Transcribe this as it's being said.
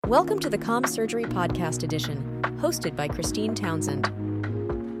Welcome to the Comm Surgery Podcast Edition, hosted by Christine Townsend.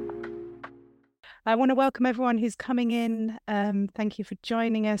 I want to welcome everyone who's coming in. Thank you for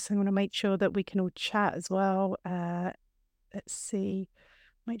joining us. I want to make sure that we can all chat as well. Let's see,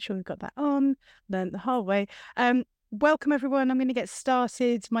 make sure we've got that on, learn the whole way. Welcome everyone. I'm going to get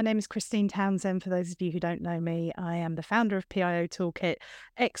started. My name is Christine Townsend. For those of you who don't know me, I am the founder of PIO Toolkit,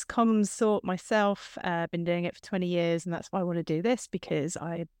 ex-comms sort myself. Been doing it for 20 years, and that's why I want to do this, because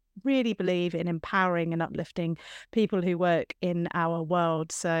I really believe in empowering and uplifting people who work in our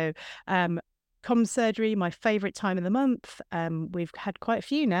world. So comm surgery, my favorite time of the month. We've had quite a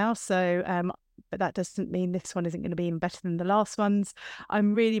few now, so but that doesn't mean this one isn't going to be even better than the last ones.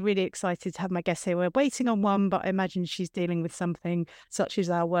 I'm really, really excited to have my guest here. We're waiting on one, but I imagine she's dealing with something such as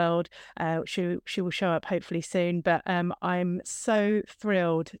our world. She will show up hopefully soon. But I'm so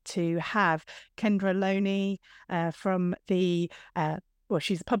thrilled to have Kendra Loney from the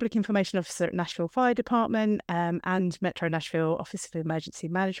she's a public information officer at Nashville Fire Department and Metro Nashville Office of Emergency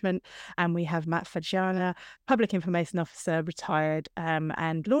Management. And we have Matt Fagiana, public information officer, retired,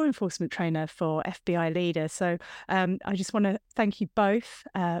 and law enforcement trainer for FBI-LEEDA. So I just want to thank you both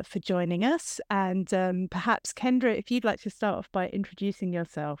for joining us. And perhaps, Kendra, if you'd like to start off by introducing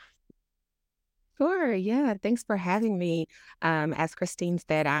yourself. Sure. Yeah. Thanks for having me. As Christine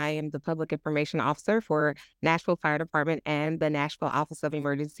said, I am the public information officer for Nashville Fire Department and the Nashville Office of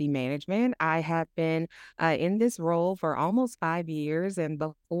Emergency Management. I have been in this role for almost 5 years. And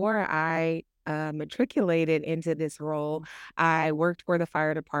before I matriculated into this role, I worked for the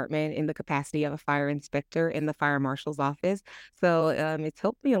fire department in the capacity of a fire inspector in the fire marshal's office. So it's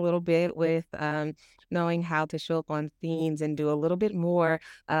helped me a little bit with knowing how to show up on scenes and do a little bit more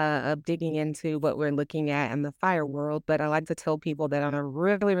of digging into what we're looking at in the fire world. But I like to tell people that on a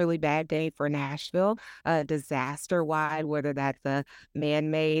really, really bad day for Nashville, disaster-wide, whether that's a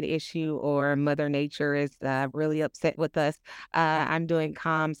man-made issue or Mother Nature is really upset with us, I'm doing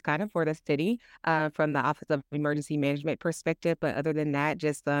comms kind of for the city from the Office of Emergency Management perspective. But other than that,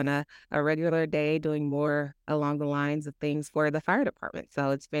 just on a regular day, doing more along the lines of things for the fire department. So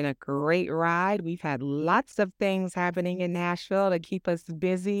it's been a great ride. We've had lots of things happening in Nashville to keep us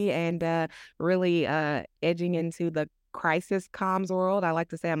busy and really edging into the crisis comms world. I like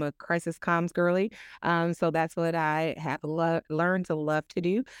to say I'm a crisis comms girly. So that's what I have learned to love to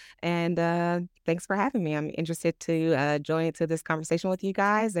do. And thanks for having me. I'm interested to join into this conversation with you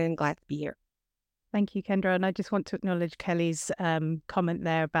guys and glad to be here. Thank you, Kendra. And I just want to acknowledge Kelly's comment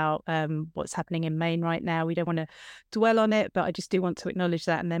there about what's happening in Maine right now. We don't want to dwell on it, but I just do want to acknowledge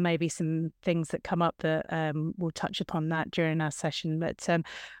that. And there may be some things that come up that we'll touch upon that during our session. But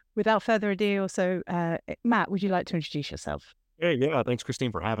without further ado, also, Matt, would you like to introduce yourself? Yeah. Thanks,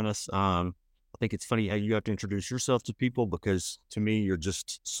 Christine, for having us. I think it's funny how you have to introduce yourself to people because to me, you're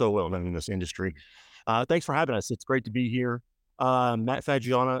just so well known in this industry. Thanks for having us. It's great to be here. Matt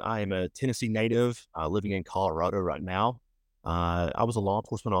Fagiana. I am a Tennessee native living in Colorado right now. I was a law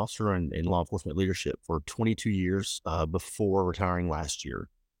enforcement officer in law enforcement leadership for 22 years before retiring last year.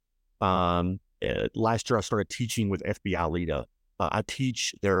 Last year, I started teaching with FBI-LEEDA. I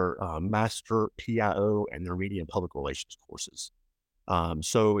teach their master PIO and their media and public relations courses.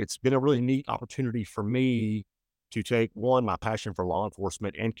 So it's been a really neat opportunity for me to take, one, my passion for law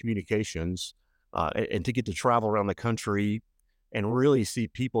enforcement and communications and to get to travel around the country and really see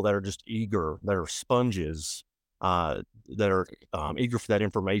people that are just eager, that are sponges, that are eager for that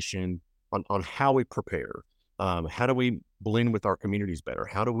information on how we prepare. How do we blend with our communities better?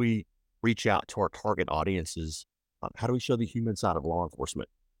 How do we reach out to our target audiences? How do we show the human side of law enforcement?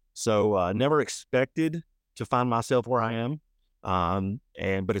 So never expected to find myself where I am,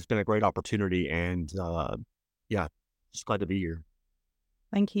 but it's been a great opportunity, and just glad to be here.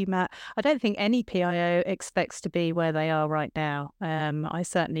 Thank you, Matt. I don't think any PIO expects to be where they are right now. I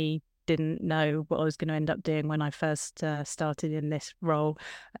certainly didn't know what I was going to end up doing when I first started in this role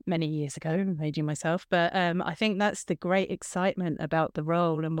many years ago, aging myself. But I think that's the great excitement about the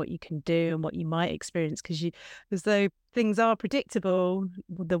role and what you can do and what you might experience, because as though things are predictable,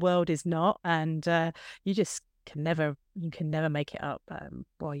 the world is not, and you just can never make it up.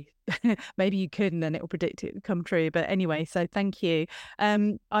 Maybe you could, and then it will predict it come true. But anyway, so thank you.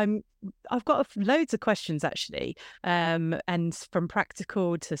 I've got loads of questions actually, and from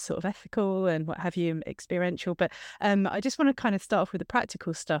practical to sort of ethical and what have you, experiential. But I just want to kind of start off with the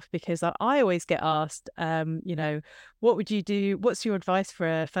practical stuff, because I always get asked, what would you do? What's your advice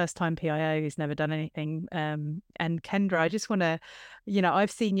for a first-time PIO who's never done anything? And Kendra, I just want to,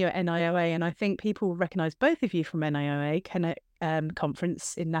 I've seen you at NIOA, and I think people recognize both of you from NIOA.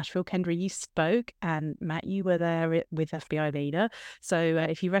 conference in Nashville. Kendra, you spoke, and Matt, you were there with FBI-LEEDA. So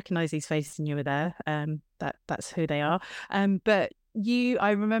if you recognize these faces and you were there, that's who they are. But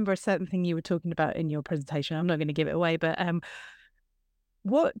I remember a certain thing you were talking about in your presentation. I'm not going to give it away, but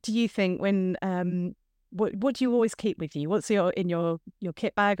what do you think when what do you always keep with you? What's in your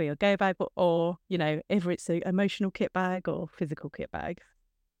kit bag or your go bag, or either it's an emotional kit bag or physical kit bag?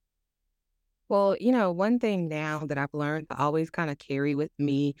 Well, one thing now that I've learned to always kind of carry with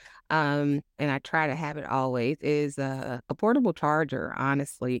me, and I try to have it always, is a portable charger,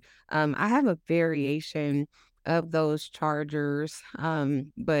 honestly. I have a variation of those chargers,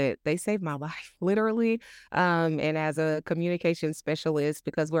 but they saved my life, literally. And as a communication specialist,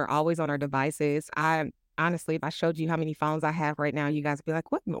 because we're always on our devices, honestly, if I showed you how many phones I have right now, you guys would be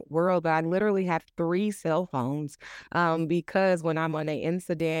like, what in the world? But I literally have 3 cell phones, because when I'm on an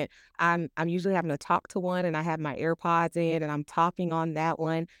incident, I'm usually having to talk to one, and I have my AirPods in and I'm talking on that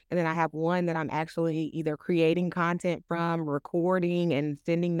one. And then I have one that I'm actually either creating content from, recording and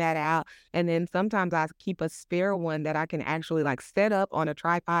sending that out. And then sometimes I keep a spare one that I can actually like set up on a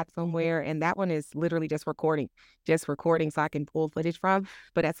tripod somewhere. And that one is literally just recording so I can pull footage from.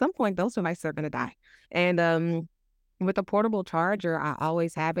 But at some point, those devices are going to die. And with a portable charger, I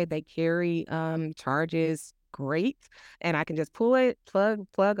always have it. They carry charges great, and I can just pull it,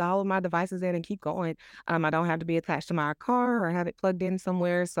 plug all of my devices in and keep going. I don't have to be attached to my car or have it plugged in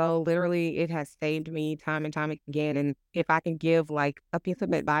somewhere. So literally it has saved me time and time again. And if I can give like a piece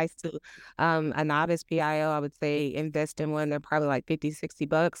of advice to a novice PIO, I would say invest in one. They're probably like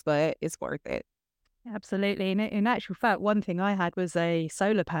 $50-$60, but it's worth it. Absolutely. In actual fact, one thing I had was a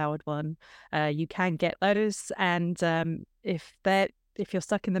solar powered one. You can get those, and if you're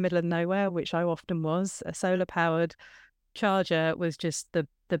stuck in the middle of nowhere, which I often was, a solar powered charger was just the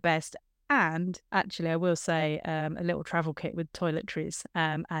best. And actually, I will say a little travel kit with toiletries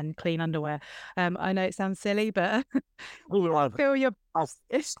and clean underwear. I know it sounds silly, but feel your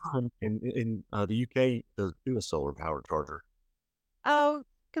in the UK does do a solar powered charger. Oh,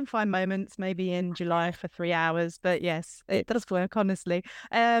 can find moments maybe in July for 3 hours, but yes, it does work, honestly.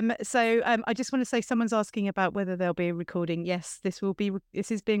 So I just want to say someone's asking about whether there'll be a recording. Yes, this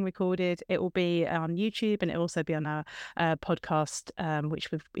is being recorded. It will be on YouTube, and it'll also be on our podcast, which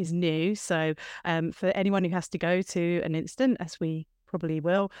is new. So for anyone who has to go to an incident, as we probably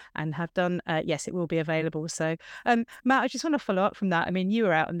will and have done, yes, it will be available. So Matt, I just want to follow up from that. I mean, you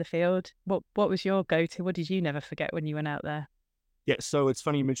were out in the field. What was your go-to? What did you never forget when you went out there? Yeah, so it's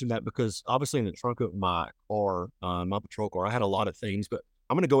funny you mentioned that because obviously in the trunk of my car, my patrol car, I had a lot of things, but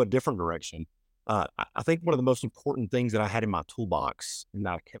I'm going to go a different direction. I think one of the most important things that I had in my toolbox and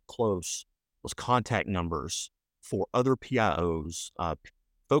that I kept close was contact numbers for other PIOs,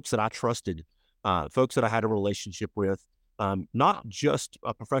 folks that I trusted, folks that I had a relationship with, not just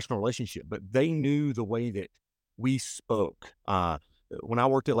a professional relationship, but they knew the way that we spoke. When I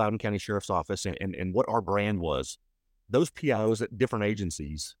worked at Loudoun County Sheriff's Office and what our brand was, those PIOs at different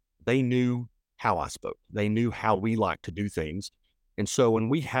agencies, they knew how I spoke. They knew how we like to do things. And so when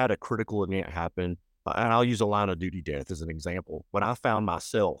we had a critical event happen, and I'll use a line of duty death as an example, when I found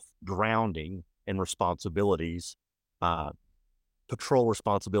myself drowning in responsibilities, patrol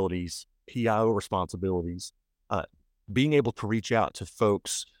responsibilities, PIO responsibilities, being able to reach out to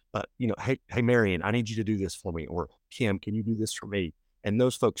folks, hey, Marion, I need you to do this for me. Or Kim, can you do this for me? And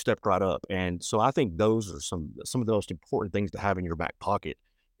those folks stepped right up. And so I think those are some of the most important things to have in your back pocket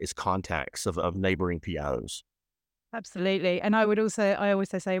is contacts of neighboring PIOs. Absolutely. And I always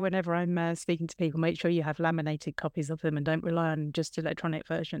say whenever I'm speaking to people, make sure you have laminated copies of them and don't rely on just electronic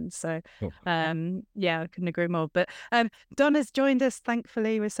versions. So, yeah, I couldn't agree more. But Donna's joined us,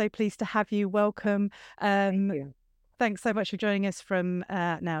 thankfully. We're so pleased to have you. Welcome. Thank you. Thanks so much for joining us from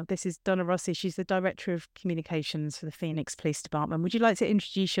now. This is Donna Rossi. She's the Director of Communications for the Phoenix Police Department. Would you like to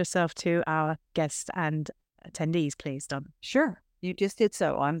introduce yourself to our guests and attendees, please, Donna? Sure. You just did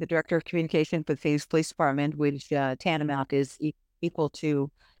so. I'm the Director of Communication for the Phoenix Police Department, which tantamount is equal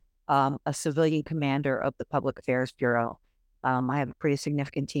to a civilian commander of the Public Affairs Bureau. I have a pretty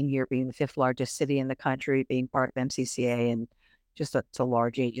significant team here, being the 5th largest city in the country, being part of MCCA, and just it's a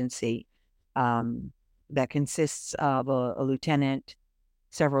large agency. That consists of a lieutenant,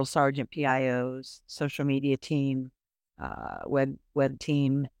 several sergeant PIOs, social media team, web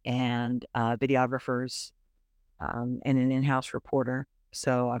team, and videographers, and an in-house reporter.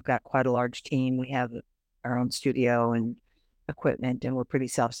 So I've got quite a large team. We have our own studio and equipment, and we're pretty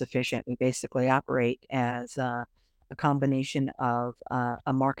self-sufficient. We basically operate as a combination of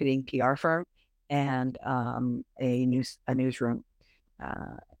a marketing PR firm and a newsroom,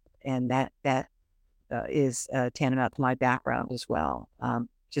 and that is tantamount to my background as well.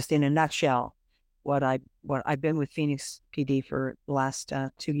 Just in a nutshell, what I've been with Phoenix PD for the last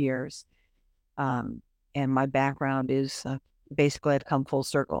 2 years, and my background is basically I've come full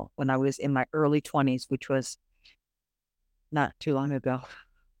circle. When I was in my early 20s, which was not too long ago,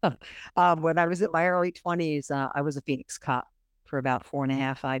 when I was in my early 20s, I was a Phoenix cop for about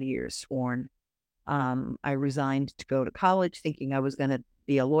 4.5, 5 years, sworn. I resigned to go to college thinking I was going to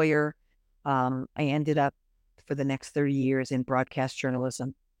be a lawyer. I ended up for the next 30 years in broadcast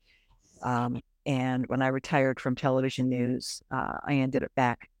journalism. And when I retired from television news, I ended up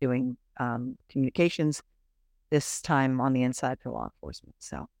back doing communications, this time on the inside for law enforcement.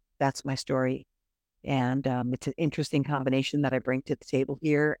 So that's my story. And it's an interesting combination that I bring to the table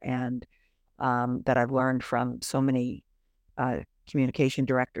here, and that I've learned from so many communication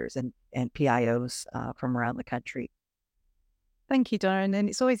directors and PIOs from around the country. Thank you, Donna. And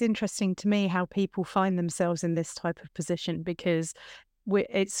it's always interesting to me how people find themselves in this type of position, because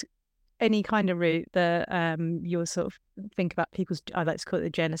it's any kind of route that you'll sort of think about people's, I like to call it the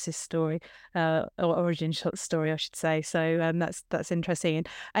genesis story, or origin story, I should say. So that's interesting.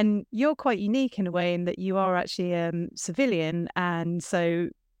 And you're quite unique in a way in that you are actually civilian. And so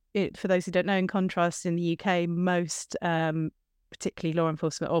for those who don't know, in contrast, in the UK, most particularly law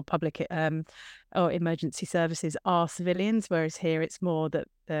enforcement or public or emergency services are civilians, whereas here it's more that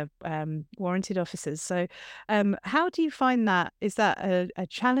they're warranted officers. So how do you find that? Is that a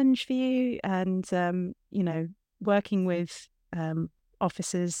challenge for you? And, working with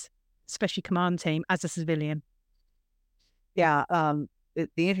officers, especially command team, as a civilian? Yeah.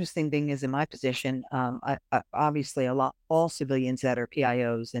 The interesting thing is, in my position, I obviously all civilians that are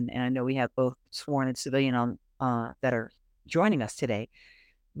PIOs, and I know we have both sworn and civilian on that are joining us today,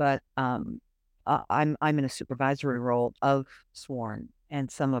 but I'm in a supervisory role of sworn and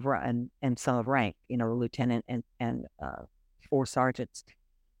some of rank, lieutenant and 4 sergeants.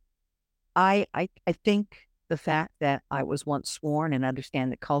 I think the fact that I was once sworn and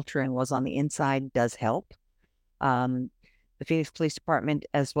understand the culture and was on the inside does help. The Phoenix Police Department,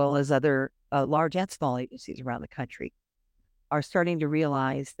 as well as other large and small agencies around the country, are starting to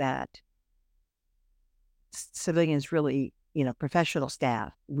realize that civilians really, professional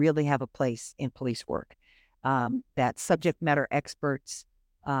staff really have a place in police work. That subject matter experts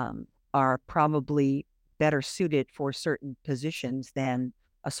are probably better suited for certain positions than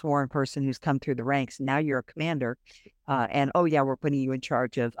a sworn person who's come through the ranks. Now you're a commander, and oh yeah, we're putting you in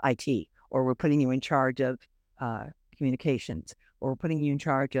charge of IT, or we're putting you in charge of communications, or we're putting you in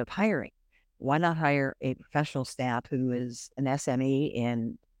charge of hiring. Why not hire a professional staff who is an SME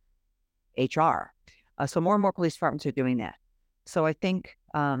in HR? So more and more police departments are doing that. So I think,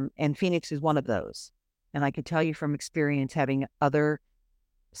 and Phoenix is one of those. And I can tell you from experience, having other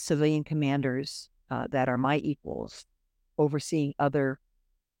civilian commanders that are my equals, overseeing other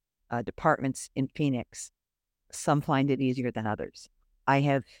departments in Phoenix, some find it easier than others.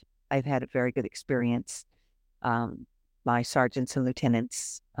 I've had a very good experience. My sergeants and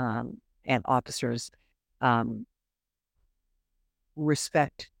lieutenants and officers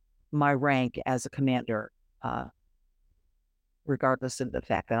respect my rank as a commander, regardless of the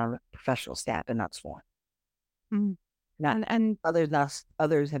fact that I'm a professional staff and not sworn. Mm. And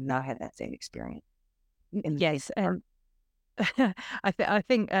others have not had that same experience. Yes, and I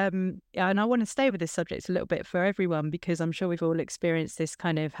think, and I want to stay with this subject a little bit for everyone, because I'm sure we've all experienced this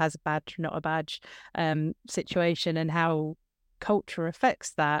kind of has a badge, not a badge situation, and how culture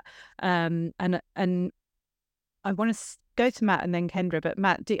affects that. And I want to go to Matt and then Kendra. But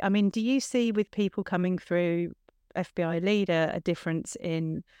Matt, do you see with people coming through FBI-LEEDA a difference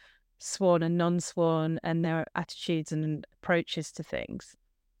in sworn and non-sworn and their attitudes and approaches to things?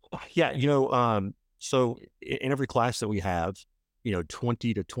 Yeah, so in every class that we have,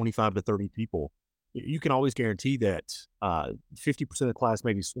 20 to 25 to 30 people, you can always guarantee that 50% of the class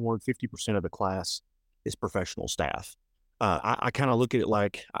may be sworn, 50% of the class is professional staff. I kind of look at it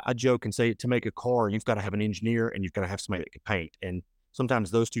like, I joke and say, to make a car, you've got to have an engineer and you've got to have somebody that can paint. And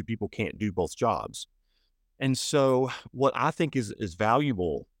sometimes those two people can't do both jobs. And so what I think is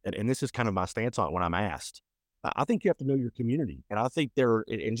valuable, and this is kind of my stance on it when I'm asked, I think you have to know your community. And I think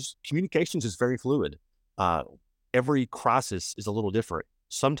just communications is very fluid. Every crisis is a little different.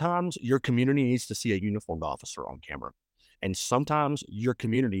 Sometimes your community needs to see a uniformed officer on camera. And sometimes your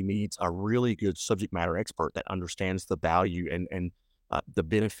community needs a really good subject matter expert that understands the value and the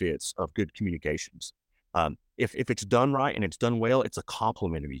benefits of good communications. If it's done right and it's done well, it's a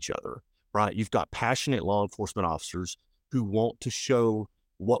complement of each other, right? You've got passionate law enforcement officers who want to show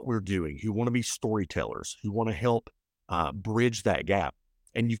what we're doing, who want to be storytellers, who want to help bridge that gap.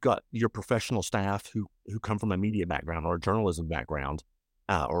 and you've got your professional staff who come from a media background or a journalism background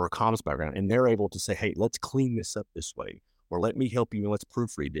or a comms background, and they're able to say, hey, let's clean this up this way, or let me help you and let's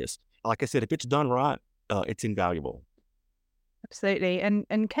proofread this. Like I said, if it's done right, it's invaluable. Absolutely. And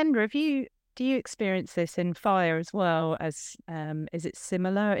Kendra, do you experience this in fire as well? As is it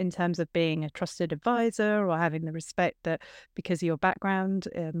similar in terms of being a trusted advisor or having the respect that because of your background,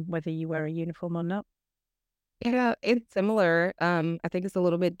 whether you wear a uniform or not? Yeah, it's similar. I think it's a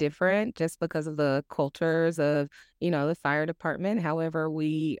little bit different just because of the cultures of, the fire department. However,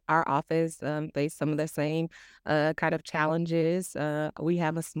 our office, face some of the same kind of challenges. We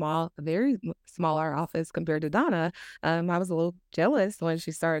have a very smaller office compared to Donna. I was a little jealous when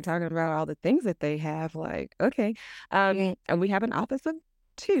she started talking about all the things that they have. Like, okay, and we have an office of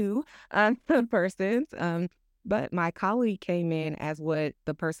two persons. But my colleague came in as what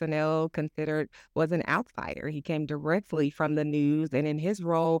the personnel considered was an outsider. He came directly from the news, and in his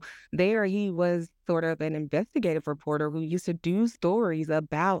role there, he was sort of an investigative reporter who used to do stories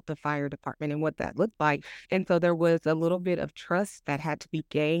about the fire department and what that looked like. And so there was a little bit of trust that had to be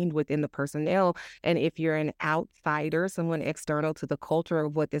gained within the personnel. And if you're an outsider, someone external to the culture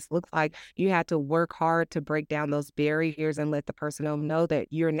of what this looks like, you had to work hard to break down those barriers and let the personnel know that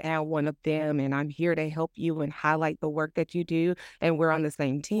you're now one of them, and I'm here to help you and highlight the work that you do, and we're on the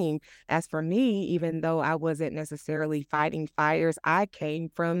same team. As for me, even though I wasn't necessarily fighting fires, I came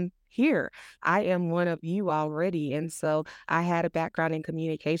from here. I am one of you already. And so I had a background in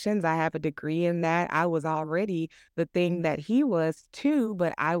communications. I have a degree in that. I was already the thing that he was too,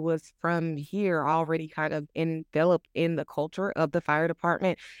 but I was from here already kind of enveloped in the culture of the fire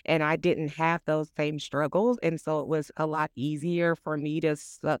department. And I didn't have those same struggles. And so it was a lot easier for me to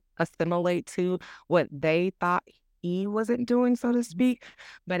assimilate to what they thought he wasn't doing, so to speak.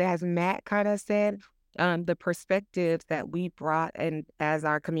 But as Matt kind of said, the perspectives that we brought and as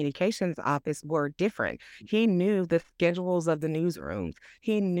our communications office were different. He knew the schedules of the newsrooms.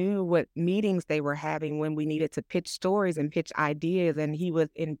 He knew what meetings they were having when we needed to pitch stories and pitch ideas. And he was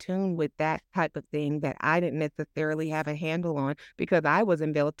in tune with that type of thing that I didn't necessarily have a handle on because I was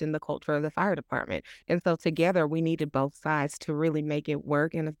enveloped in the culture of the fire department. And so together we needed both sides to really make it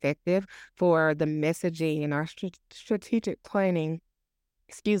work and effective for the messaging and our strategic planning,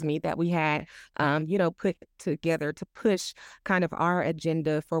 that we had, put together to push kind of our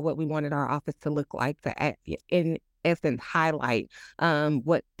agenda for what we wanted our office to look like, to, in essence, highlight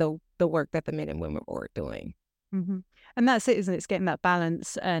what the work that the men and women were doing. Mm-hmm. And that's it, isn't it? It's getting that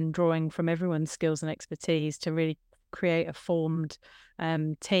balance and drawing from everyone's skills and expertise to really create a formed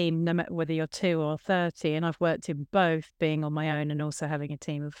team, no matter whether you're 2 or 30. And I've worked in both, being on my own and also having a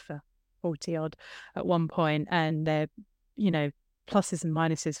team of 40 odd at one point, and they're, pluses and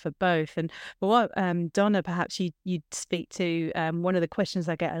minuses for both. And but what Donna, perhaps you'd speak to, one of the questions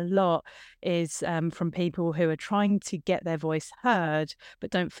I get a lot is from people who are trying to get their voice heard but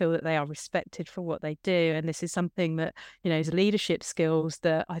don't feel that they are respected for what they do. And this is something that, is leadership skills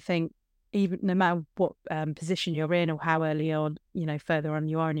that I think, even no matter what position you're in or how early on, further on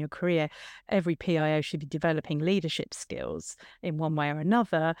you are in your career, every PIO should be developing leadership skills in one way or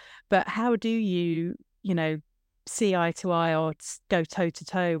another. But how do you, see eye to eye or go toe to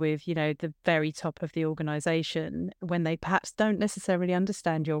toe with, the very top of the organization when they perhaps don't necessarily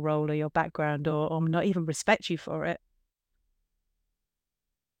understand your role or your background or not even respect you for it?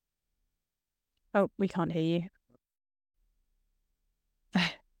 Oh, we can't hear you.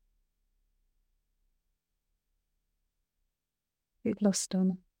 We've lost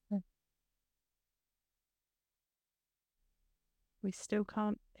Donna. We still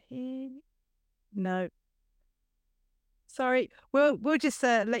can't hear you. No. Sorry, we'll just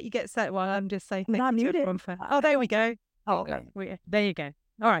let you get set while I'm just saying. I'm muted. Oh, there we go. Oh, okay. There you go.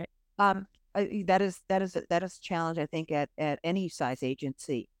 All right. That is a challenge, I think, at any size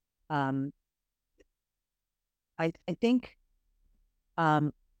agency. I think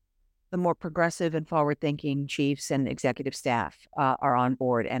the more progressive and forward-thinking chiefs and executive staff are on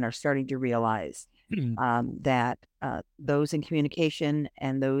board and are starting to realize that those in communication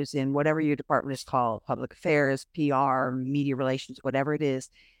and those in whatever your department is called, public affairs, PR, media relations, whatever it is,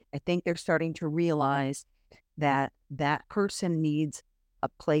 I think they're starting to realize that that person needs a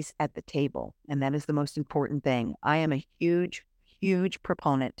place at the table. And that is the most important thing. I am a huge, huge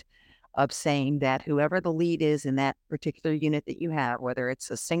proponent of saying that whoever the lead is in that particular unit that you have, whether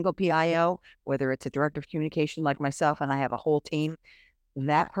it's a single PIO, whether it's a director of communication like myself, and I have a whole team,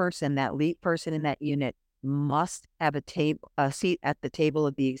 that person, that lead person in that unit must have a seat at the table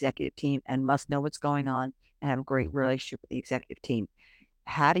of the executive team and must know what's going on and have a great relationship with the executive team.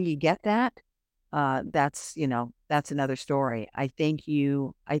 How do you get that? that's, that's another story. I think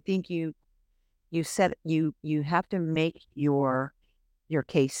you have to make your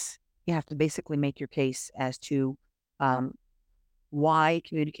case. You have to basically make your case as to um, why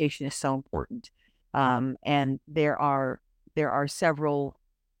communication is so important. And there are several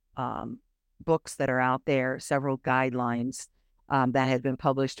books that are out there, several guidelines that have been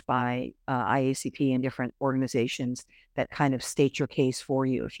published by IACP and different organizations that kind of state your case for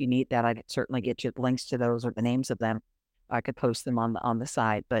you. If you need that, I could certainly get you links to those or the names of them. I could post them on the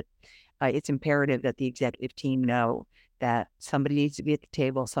side. But it's imperative that the executive team know that somebody needs to be at the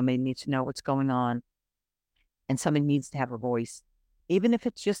table, somebody needs to know what's going on, and somebody needs to have a voice, even if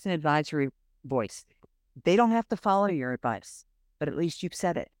it's just an advisory voice. They don't have to follow your advice, but at least you've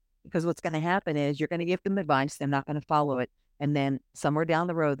said it. Because what's going to happen is you're going to give them advice, they're not going to follow it. And then somewhere down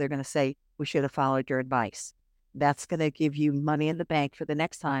the road, they're going to say, we should have followed your advice. That's going to give you money in the bank for the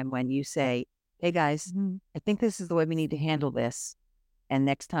next time when you say, hey guys, I think this is the way we need to handle this. And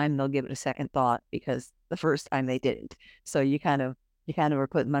next time they'll give it a second thought because the first time they didn't. So you kind of are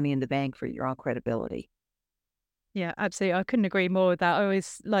putting money in the bank for your own credibility. Yeah, absolutely. I couldn't agree more with that. I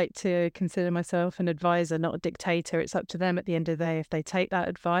always like to consider myself an advisor, not a dictator. It's up to them at the end of the day if they take that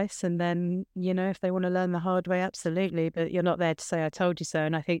advice. And then, if they want to learn the hard way, absolutely. But you're not there to say, I told you so.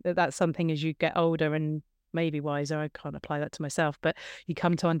 And I think that that's something as you get older and maybe wiser, I can't apply that to myself, but you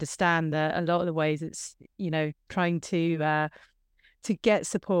come to understand that a lot of the ways it's, trying to get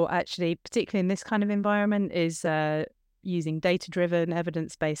support, actually, particularly in this kind of environment, is using data-driven,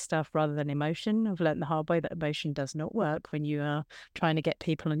 evidence-based stuff rather than emotion. I've learned the hard way that emotion does not work when you are trying to get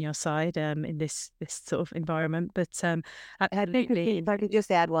people on your side in this sort of environment. But absolutely. If I could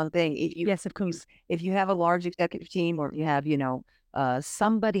just add one thing. Yes, of course. If you have a large executive team or if you have,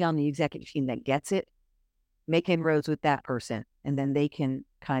 somebody on the executive team that gets it, make inroads with that person, and then they can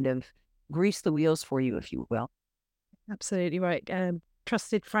kind of grease the wheels for you, if you will. Absolutely right.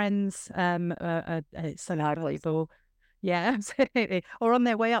 Trusted friends, it's so valuable. Yeah, absolutely. Or on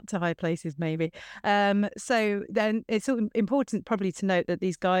their way up to high places, maybe. So then it's important probably to note that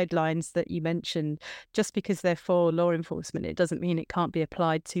these guidelines that you mentioned, just because they're for law enforcement, it doesn't mean it can't be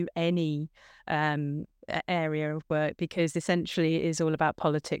applied to any area of work, because essentially it is all about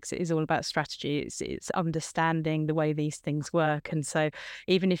politics. It is all about strategy. It's understanding the way these things work. And so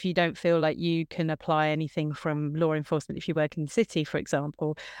even if you don't feel like you can apply anything from law enforcement, if you work in the city, for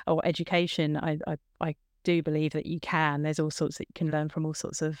example, or education, I do believe that you can. There's all sorts that you can learn from all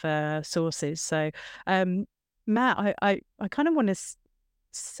sorts of sources. So, Matt, I kind of want to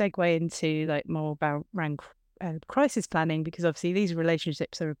segue into like more about crisis planning, because obviously these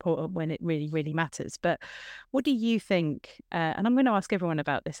relationships are important when it really, really matters. But what do you think? And I'm going to ask everyone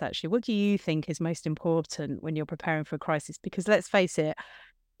about this actually. What do you think is most important when you're preparing for a crisis? Because let's face it,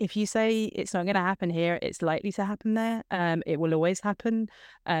 if you say it's not going to happen here, it's likely to happen there. It will always happen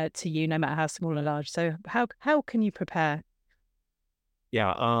to you, no matter how small or large. So how can you prepare?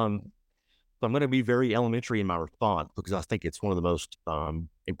 Yeah, so I'm going to be very elementary in my response because I think it's one of the most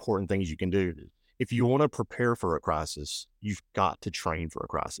important things you can do. If you want to prepare for a crisis, you've got to train for a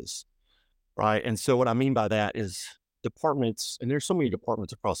crisis, right? And so what I mean by that is departments, and there's so many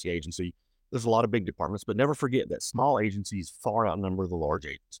departments across the agency. There's a lot of big departments, but never forget that small agencies far outnumber the large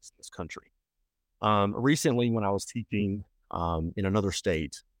agencies in this country. Recently, when I was teaching in another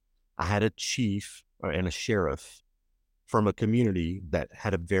state, I had a chief and a sheriff from a community that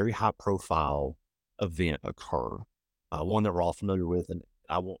had a very high profile event occur, one that we're all familiar with, and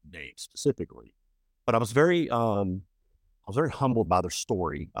I won't name specifically. But I was very humbled by their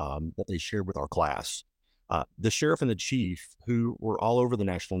story that they shared with our class. The sheriff and the chief, who were all over the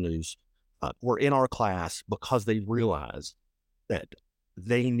national news, were in our class because they realized that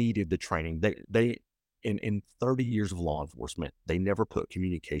they needed the training. They in 30 years of law enforcement, they never put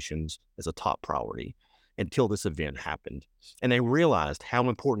communications as a top priority until this event happened. And they realized how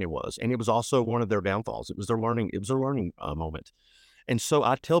important it was. And it was also one of their downfalls. It was their learning moment. And so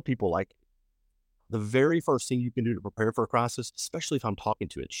I tell people, like, the very first thing you can do to prepare for a crisis, especially if I'm talking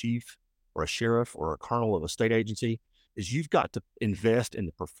to a chief or a sheriff or a colonel of a state agency, is you've got to invest in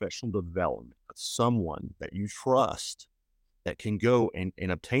the professional development of someone that you trust that can go and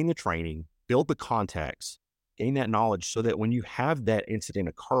obtain the training, build the contacts, gain that knowledge so that when you have that incident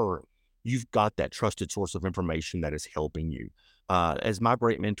occur, you've got that trusted source of information that is helping you. As my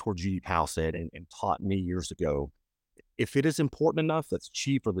great mentor, Judy Powell, said and taught me years ago, if it is important enough that the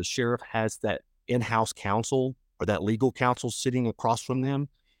chief or the sheriff has that in-house counsel or that legal counsel sitting across from them,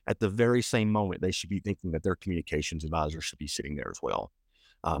 at the very same moment, they should be thinking that their communications advisor should be sitting there as well.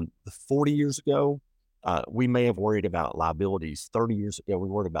 40 years ago, We may have worried about liabilities 30 years ago. We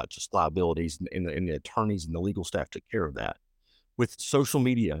worried about just liabilities, and the attorneys and the legal staff took care of that. With social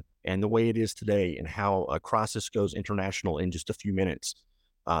media and the way it is today, and how a crisis goes international in just a few minutes,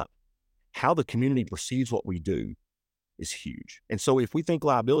 uh, how the community perceives what we do is huge. And so if we think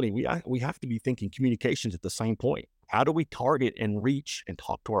liability, we have to be thinking communications at the same point. How do we target and reach and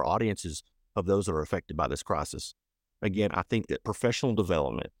talk to our audiences of those that are affected by this crisis? Again, I think that professional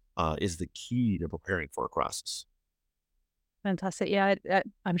development is the key to preparing for a crisis. Fantastic. Yeah,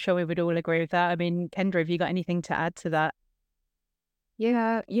 I'm sure we would all agree with that. I mean, Kendra, have you got anything to add to that?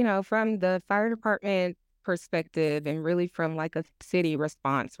 Yeah, from the fire department perspective and really from like a city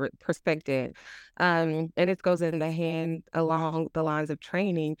response perspective, and it goes in the hand along the lines of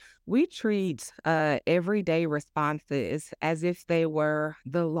training, we treat everyday responses as if they were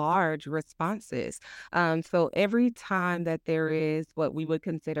the large responses. So every time that there is what we would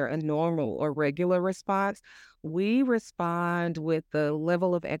consider a normal or regular response, we respond with the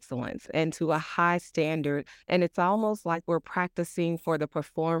level of excellence and to a high standard. And it's almost like we're practicing for the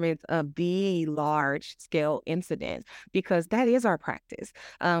performance of the large scale incident, because that is our practice.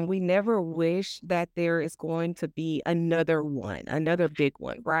 We never wish that there is going to be another one, another big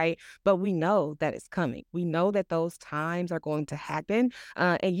one, right? But we know that it's coming. We know that those times are going to happen.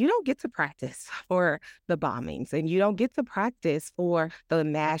 And you don't get to practice for the bombings, and you don't get to practice for the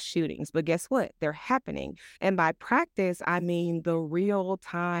mass shootings. But guess what? They're happening. And by practice, I mean the real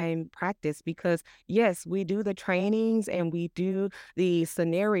time practice, because yes, we do the trainings and we do the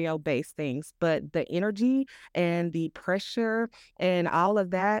scenario based things, but the energy and the pressure and all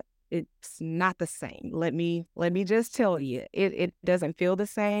of that, it's not the same. Let me just tell you, it doesn't feel the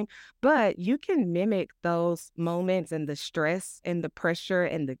same, but you can mimic those moments and the stress and the pressure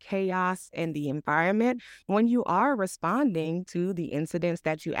and the chaos and the environment when you are responding to the incidents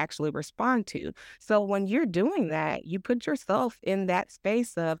that you actually respond to. So when you're doing that, you put yourself in that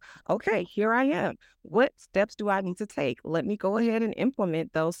space of, okay, here I am. What steps do I need to take? Let me go ahead and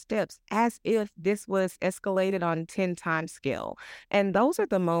implement those steps as if this was escalated on 10 times scale. And those are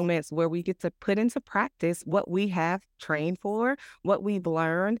the moments where we get to put into practice what we have trained for, what we've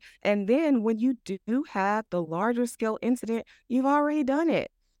learned. And then when you do have the larger scale incident, you've already done it.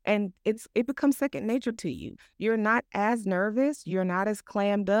 And it becomes second nature to you. You're not as nervous. You're not as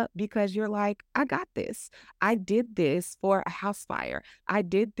clammed up, because you're like, I got this. I did this for a house fire. I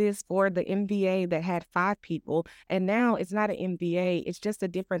did this for the MVA that had 5 people. And now it's not an MVA. It's just a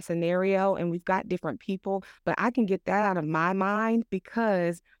different scenario. And we've got different people. But I can get that out of my mind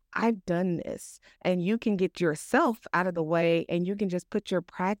because I've done this. And you can get yourself out of the way, and you can just put your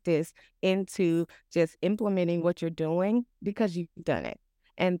practice into just implementing what you're doing because you've done it.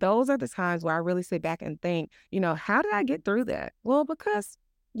 And those are the times where I really sit back and think, how did I get through that? Well, because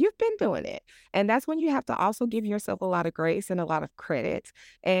you've been doing it. And that's when you have to also give yourself a lot of grace and a lot of credit,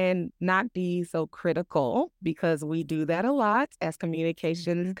 and not be so critical, because we do that a lot as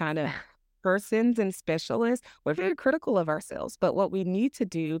communications kind of persons and specialists. We're very critical of ourselves. But what we need to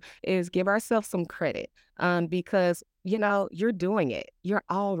do is give ourselves some credit, because you're doing it. You're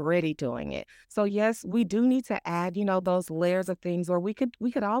already doing it. So yes, we do need to add, those layers of things, or we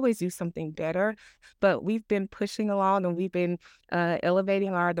could always do something better. But we've been pushing along, and we've been elevating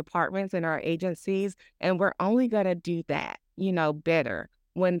our departments and our agencies, and we're only gonna do that, better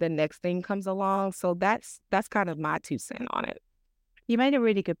when the next thing comes along. So that's kind of my 2 cents on it. You made a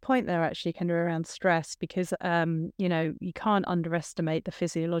really good point there, actually, Kendra, around stress, because, you can't underestimate the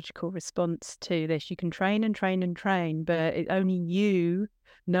physiological response to this. You can train and train and train, but only you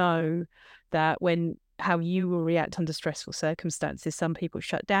know that how you will react under stressful circumstances. Some people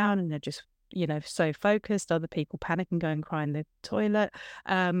shut down and they're just, so focused. Other people panic and go and cry in the toilet.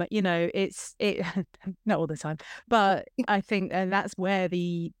 It's not all the time, but I think, and that's where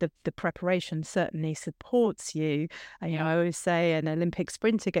the preparation certainly supports you. And, I always say an Olympic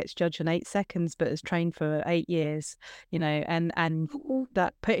sprinter gets judged in 8 seconds, but has trained for 8 years. And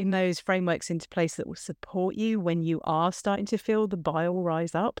that putting those frameworks into place that will support you when you are starting to feel the bile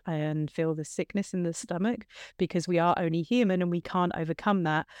rise up and feel the sickness in the stomach, because we are only human and we can't overcome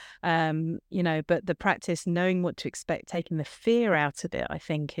that. But the practice, knowing what to expect, taking the fear out of it, I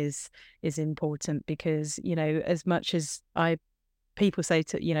think is important, because, as much as I people say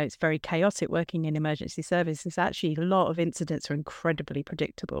it's very chaotic working in emergency services. Actually, a lot of incidents are incredibly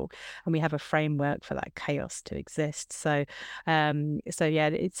predictable, and we have a framework for that chaos to exist. So yeah,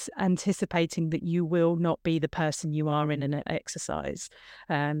 it's anticipating that you will not be the person you are in an exercise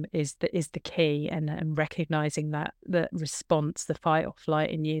is the key, and recognizing that the response, the fight or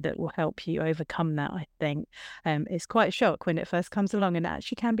flight in you, that will help you overcome that. I think it's quite a shock when it first comes along, and it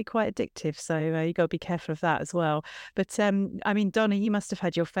actually can be quite addictive. So you got to be careful of that as well. But I mean, Donna, you must have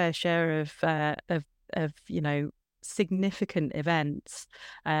had your fair share of significant events,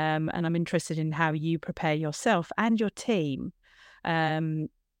 and I'm interested in how you prepare yourself and your team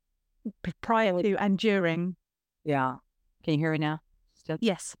prior to and during. Yeah. Can you hear me now? Still?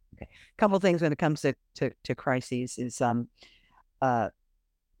 Yes. Okay. A couple of things when it comes to crises is I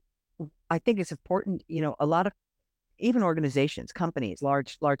think it's important, a lot of even organizations, companies,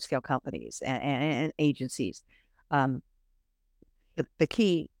 large scale companies and agencies. The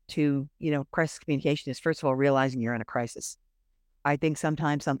key to, crisis communication is, first of all, realizing you're in a crisis. I think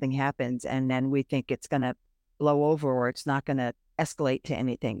sometimes something happens and then we think it's going to blow over or it's not going to escalate to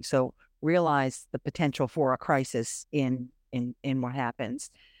anything. So realize the potential for a crisis in what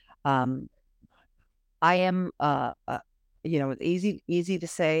happens. I am, it's easy to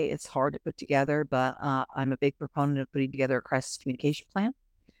say, it's hard to put together, but I'm a big proponent of putting together a crisis communication plan.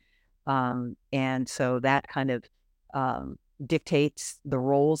 And so that kind of dictates the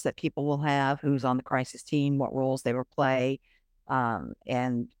roles that people will have, who's on the crisis team, what roles they will play,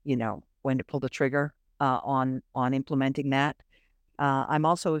 and when to pull the trigger on implementing that. I'm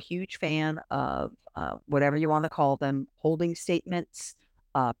also a huge fan of whatever you want to call them, holding statements,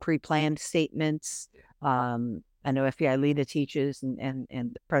 pre-planned statements. I know FBI-LEEDA teaches, and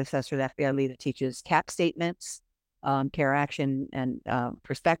the predecessor to FBI-LEEDA teaches CAP statements, care, action, and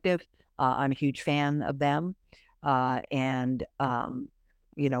perspective. I'm a huge fan of them. And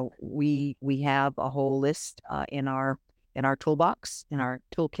we have a whole list in our toolbox, in our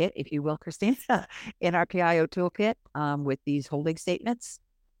toolkit, if you will, Christine, in our PIO toolkit with these holding statements,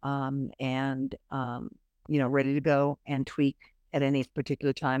 and ready to go and tweak at any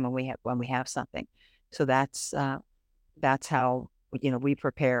particular time when we have something. So that's how we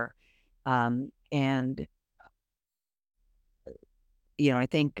prepare, and I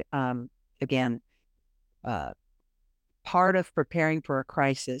think again, part of preparing for a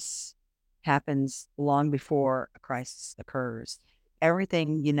crisis happens long before a crisis occurs.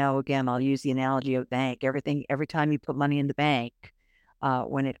 Everything, again, I'll use the analogy of bank. Every time you put money in the bank,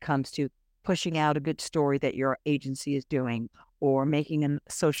 when it comes to pushing out a good story that your agency is doing, or making a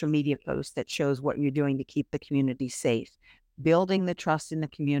social media post that shows what you're doing to keep the community safe, building the trust in the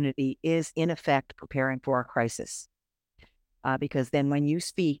community is, in effect, preparing for a crisis. Because then when you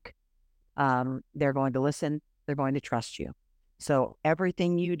speak, they're going to listen, they're going to trust you. So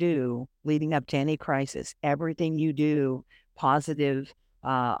everything you do leading up to any crisis, everything you do positive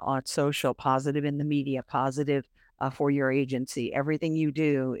on social, positive in the media, positive for your agency, everything you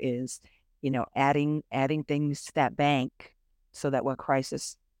do is, adding things to that bank so that when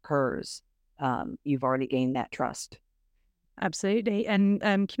crisis occurs, you've already gained that trust. Absolutely. And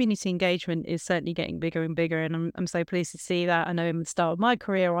community engagement is certainly getting bigger and bigger. And I'm so pleased to see that. I know in the start of my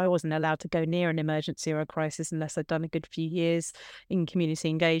career, I wasn't allowed to go near an emergency or a crisis unless I'd done a good few years in community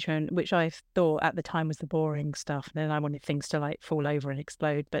engagement, which I thought at the time was the boring stuff. And then I wanted things to fall over and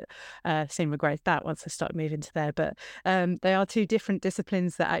explode. But soon regret that once I started moving to there. But they are two different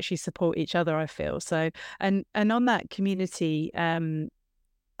disciplines that actually support each other, I feel. So, and on that community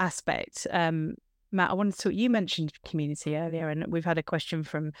aspect, Matt, I wanted to talk, you mentioned community earlier, and we've had a question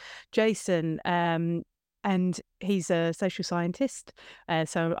from Jason, and he's a social scientist.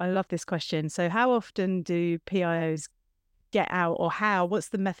 So I love this question. So how often do PIOs get out, or what's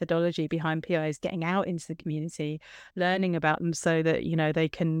the methodology behind PIOs getting out into the community, learning about them so that, they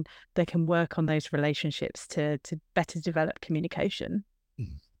can work on those relationships to better develop communication?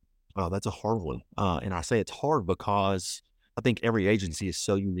 Oh, that's a hard one. And I say it's hard because I think every agency is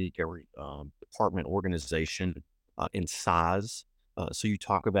so unique, every department, organization in size. So you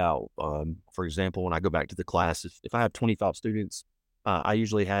talk about, for example, when I go back to the class, if I have 25 students, I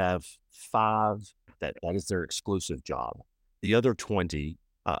usually have 5 that is their exclusive job. The other 20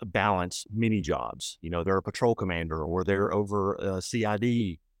 balance many jobs. They're a patrol commander or they're over a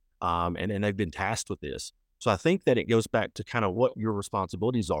CID, and they've been tasked with this. So I think that it goes back to kind of what your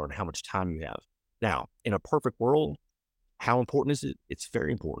responsibilities are and how much time you have. Now, in a perfect world, how important is it? It's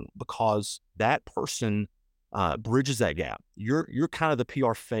very important because that person bridges that gap. You're kind of the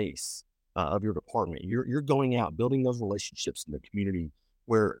PR face of your department. You're going out, building those relationships in the community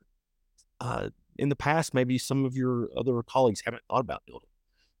where, in the past, maybe some of your other colleagues haven't thought about building.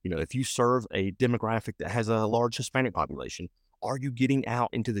 If you serve a demographic that has a large Hispanic population, are you getting out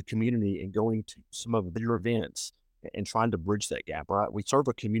into the community and going to some of their events and trying to bridge that gap, right? We serve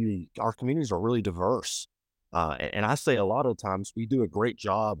a community, our communities are really diverse. And I say a lot of times we do a great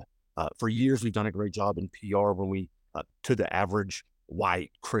job. For years, we've done a great job in PR when we, to the average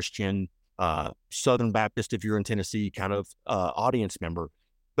white Christian, Southern Baptist, if you're in Tennessee, kind of audience member.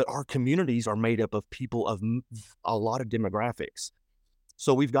 But our communities are made up of people of a lot of demographics.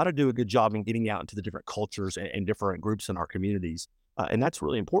 So we've got to do a good job in getting out into the different cultures and different groups in our communities. And that's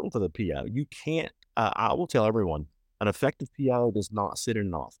really important for the PO. You can't, I will tell everyone, an effective PO does not sit in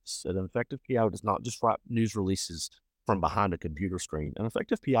an office. An effective PO does not just write news releases from behind a computer screen. An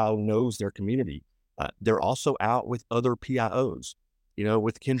effective PO knows their community. They're also out with other PIOs.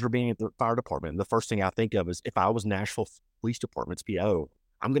 With Kendra being at the fire department, the first thing I think of is if I was Nashville Police Department's PO,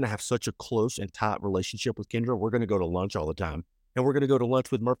 I'm going to have such a close and tight relationship with Kendra. We're going to go to lunch all the time. And we're going to go to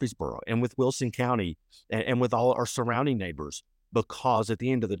lunch with Murfreesboro and with Wilson County and with all our surrounding neighbors, because at the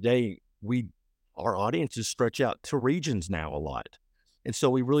end of the day, our audiences stretch out to regions now a lot. And so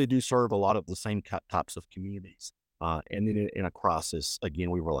we really do serve a lot of the same types of communities. And then in a crisis,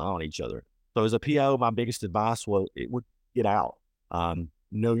 again, we rely on each other. So as a PO, my biggest advice it would get out,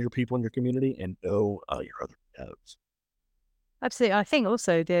 know your people in your community and know your other POs. Absolutely. I think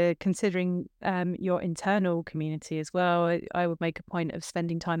also considering your internal community as well, I would make a point of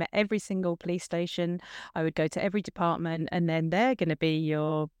spending time at every single police station. I would go to every department, and then they're going to be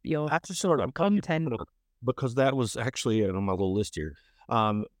your That's sort of content. Because that was actually on my little list here.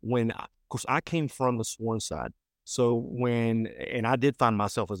 Of course, I came from the sworn side. So and I did find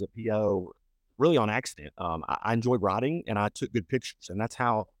myself as a PO really on accident. I enjoyed writing and I took good pictures, and that's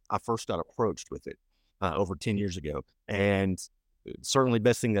how I first got approached with it. Over 10 years ago. And certainly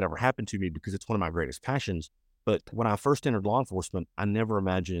best thing that ever happened to me because it's one of my greatest passions. But when I first entered law enforcement, I never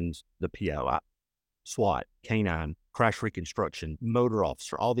imagined the PO, SWAT, canine, crash reconstruction, motor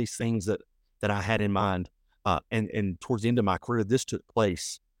officer, all these things that I had in mind. And towards the end of my career, this took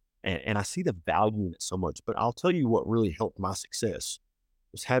place. And I see the value in it so much. But I'll tell you what really helped my success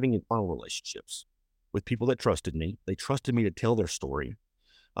was having internal relationships with people that trusted me. They trusted me to tell their story.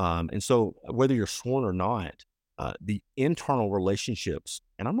 And so whether you're sworn or not, the internal relationships,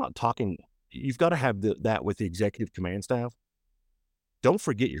 and I'm not talking, you've got to have that with the executive command staff. Don't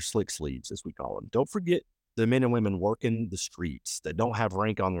forget your slick sleeves, as we call them. Don't forget the men and women working the streets that don't have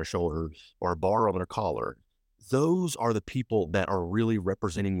rank on their shoulder or a bar on their collar. Those are the people that are really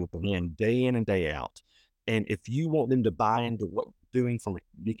representing your brand day in and day out. And if you want them to buy into what you're doing from a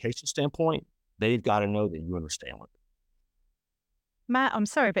communication standpoint, they've got to know that you understand it. Matt, I'm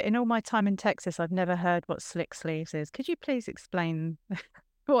sorry, but in all my time in Texas, I've never heard what slick sleeves is. Could you please explain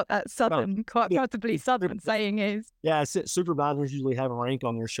what that quite possibly southern saying is? Yeah, supervisors usually have a rank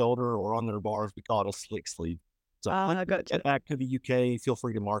on their shoulder or on their bars. We call it a slick sleeve. So I got you. Get back to the UK. Feel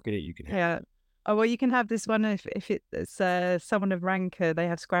free to market it. You can have it. Oh, well, you can have this one if it's someone of rank, they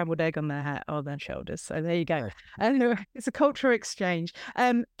have scrambled egg on their hat or their shoulders. So there you go. Anyway, it's a cultural exchange.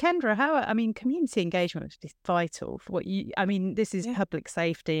 Kendra, community engagement is vital for what this is public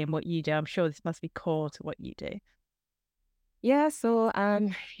safety and what you do. I'm sure this must be core to what you do. Yeah, so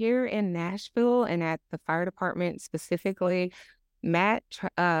here in Nashville and at the fire department specifically, Matt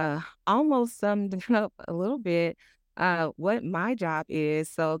almost summed it up a little bit. What my job is.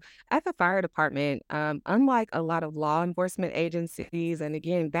 So at the fire department, unlike a lot of law enforcement agencies, and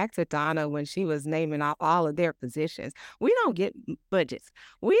again, back to Donna when she was naming off all of their positions, we don't get budgets.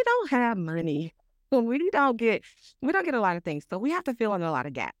 We don't have money. We don't get a lot of things. So we have to fill in a lot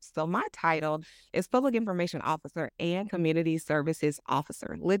of gaps. So my title is Public Information Officer and Community Services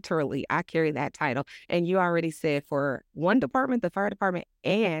Officer. Literally, I carry that title. And you already said for one department, the fire department,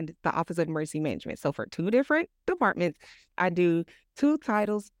 and the Office of Emergency Management. So for two different departments, I do two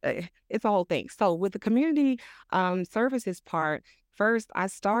titles. It's a whole thing. So with the community services part, first, I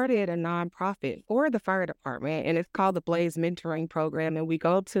started a nonprofit for the fire department, and it's called the Blaze Mentoring Program. And we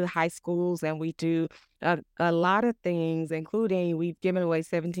go to high schools and we do a lot of things, including we've given away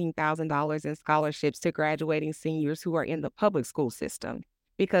 $17,000 in scholarships to graduating seniors who are in the public school system,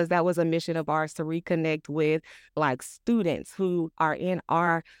 because that was a mission of ours to reconnect with students who are in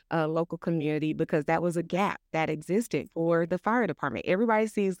our local community, because that was a gap that existed for the fire department. Everybody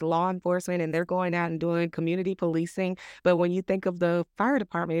sees law enforcement and they're going out and doing community policing. But when you think of the fire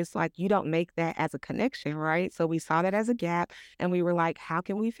department, it's like you don't make that as a connection, right? So we saw that as a gap and we were like, how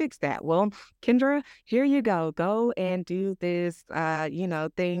can we fix that? Well, Kendra, here you go. Go and do this,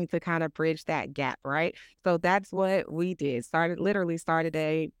 thing to kind of bridge that gap, right? So that's what we did. Started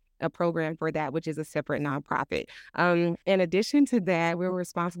a a program for that, which is a separate nonprofit. In addition to that, we're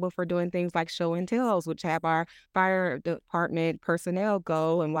responsible for doing things like show and tells, which have our fire department personnel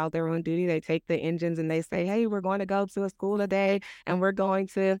go, and while they're on duty, they take the engines and they say, hey, we're going to go to a school today and we're going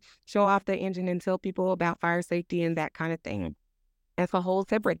to show off the engine and tell people about fire safety and that kind of thing. That's a whole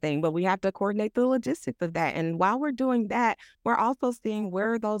separate thing, but we have to coordinate the logistics of that. And while we're doing that, we're also seeing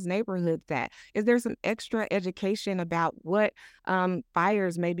where are those neighborhoods at? Is there some extra education about what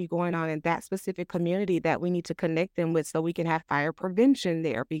fires may be going on in that specific community that we need to connect them with so we can have fire prevention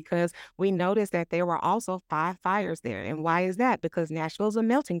there? Because we noticed that there were also 5 fires there. And why is that? Because Nashville's a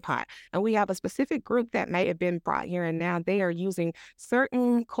melting pot. And we have a specific group that may have been brought here, and now they are using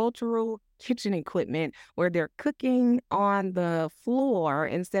certain cultural kitchen equipment where they're cooking on the floor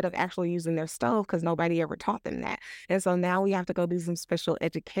instead of actually using their stove because nobody ever taught them that. And so now we have to go do some special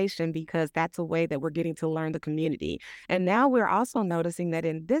education because that's a way that we're getting to learn the community. And now we're also noticing that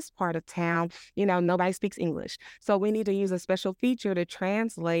in this part of town, nobody speaks English. So we need to use a special feature to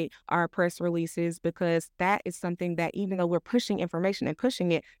translate our press releases because that is something that even though we're pushing information and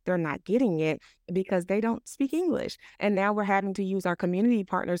pushing it, they're not getting it because they don't speak English. And now we're having to use our community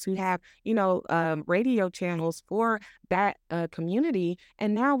partners who have radio channels for that community.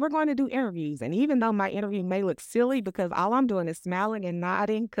 And now we're going to do interviews. And even though my interview may look silly because all I'm doing is smiling and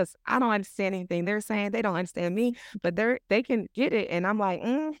nodding because I don't understand anything they're saying, they don't understand me, but they can get it. And I'm like,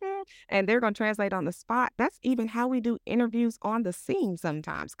 and they're going to translate on the spot. That's even how we do interviews on the scene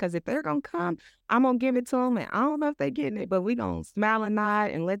sometimes. Because if they're going to come, I'm going to give it to them. And I don't know if they're getting it, but we're going to smile and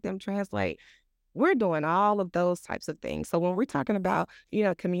nod and let them translate. We're doing all of those types of things. So when we're talking about,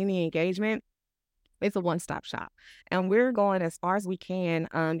 community engagement, it's a one-stop shop. And we're going as far as we can,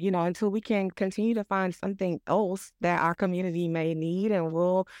 until we can continue to find something else that our community may need, and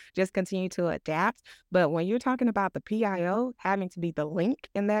we'll just continue to adapt. But when you're talking about the PIO having to be the link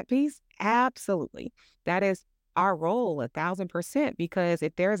in that piece, absolutely. That is our role 1,000%, because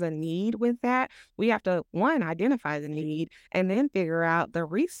if there's a need with that, we have to, one, identify the need and then figure out the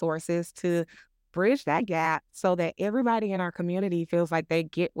resources to bridge that gap so that everybody in our community feels like they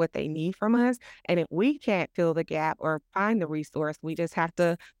get what they need from us. And if we can't fill the gap or find the resource, we just have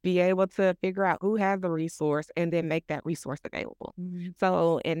to be able to figure out who has the resource and then make that resource available. Mm-hmm.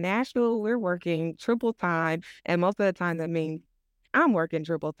 So in Nashville, we're working triple time. And most of the time, that means I'm working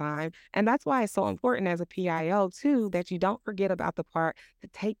triple time. And that's why it's so important as a PIO too, that you don't forget about the part to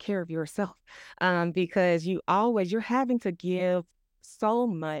take care of yourself. Because you're having to give so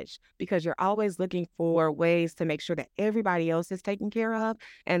much because you're always looking for ways to make sure that everybody else is taken care of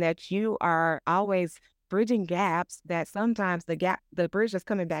and that you are always bridging gaps that sometimes the bridge that's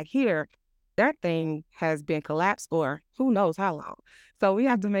coming back here, that thing has been collapsed for who knows how long. So we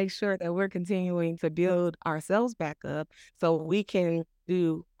have to make sure that we're continuing to build ourselves back up so we can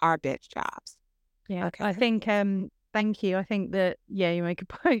do our best jobs. Yeah, okay. I think thank you. I think that, you make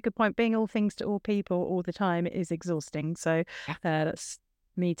a good point. Being all things to all people all the time is exhausting. So that's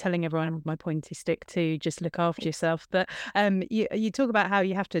me telling everyone with my pointy stick to just look after yourself. But you talk about how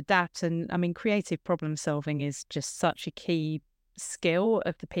you have to adapt. And I mean, creative problem solving is just such a key skill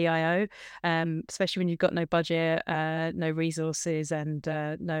of the PIO, especially when you've got no budget, no resources, and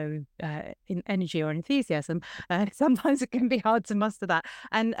no energy or enthusiasm. Sometimes it can be hard to muster that.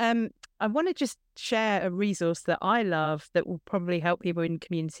 And I want to just share a resource that I love that will probably help people in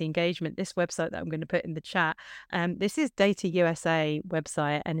community engagement. This website that I'm going to put in the chat. This is Data USA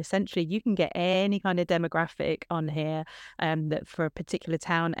website, and essentially you can get any kind of demographic on here that for a particular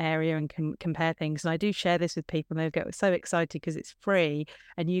town area and can compare things. And I do share this with people, and they get so excited because it's free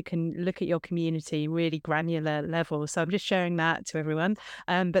and you can look at your community really granular level. So I'm just sharing that to everyone.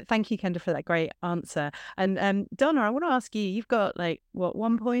 But thank you, Kendra, for that great answer. And Donna, I want to ask you, you've got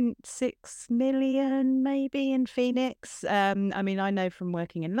 1.6 million maybe in Phoenix. I mean, I know from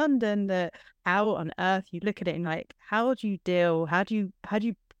working in London that how on earth you look at it and how do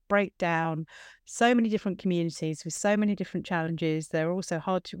you break down so many different communities with so many different challenges? They're also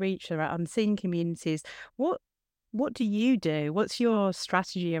hard to reach. There are unseen communities. What do you do? What's your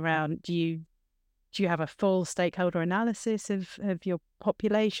strategy around? Do you have a full stakeholder analysis of your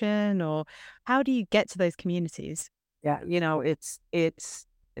population, or how do you get to those communities? Yeah, it's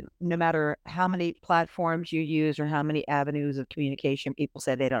no matter how many platforms you use or how many avenues of communication, people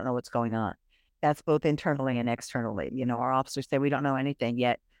say they don't know what's going on. That's both internally and externally. Our officers say we don't know anything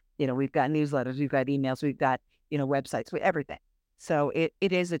yet. We've got newsletters, we've got emails, we've got, websites, everything. So it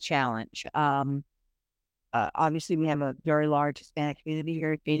is a challenge. Obviously, we have a very large Hispanic community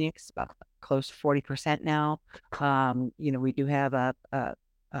here in Phoenix, about close to 40% now. We do have a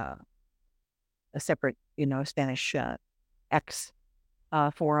separate, Spanish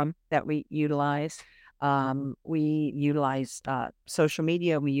forum that we utilize. We utilize social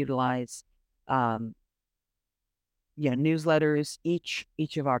media. We utilize newsletters. Each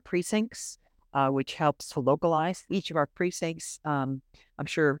of our precincts, which helps to localize each of our precincts. I'm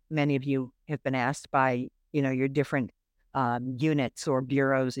sure many of you have been asked by your different units or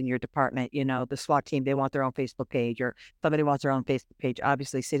bureaus in your department. The SWAT team, they want their own Facebook page, or somebody wants their own Facebook page.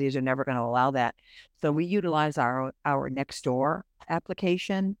 Obviously, cities are never going to allow that. So we utilize our Nextdoor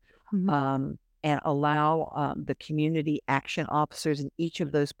application. And allow the community action officers in each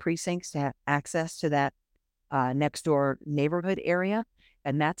of those precincts to have access to that Nextdoor neighborhood area.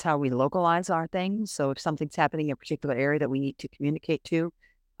 And that's how we localize our things. So if something's happening in a particular area that we need to communicate to,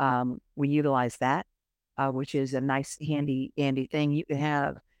 we utilize that, which is a nice, handy thing. You can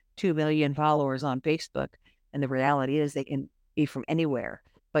have 2 million followers on Facebook, and the reality is they can be from anywhere.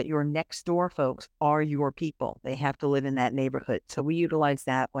 But your next door folks are your people. They have to live in that neighborhood. So we utilize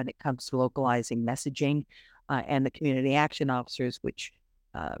that when it comes to localizing messaging, and the community action officers, which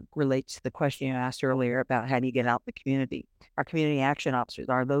relates to the question you asked earlier about how do you get out in the community. Our community action officers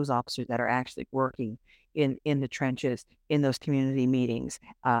are those officers that are actually working in the trenches, in those community meetings,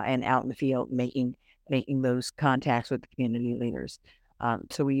 and out in the field making those contacts with the community leaders.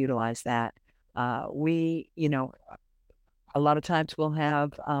 So we utilize that. A lot of times we'll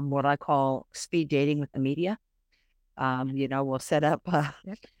have what I call speed dating with the media. We'll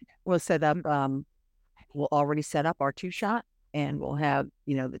already set up our 2-shot, and we'll have,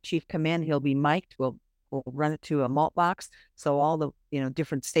 the chief come in, he'll be mic'd. We'll run it to a malt box. So all the,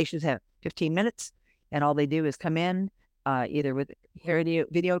 different stations have 15 minutes, and all they do is come in, either with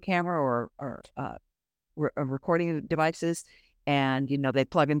video camera or recording devices, and they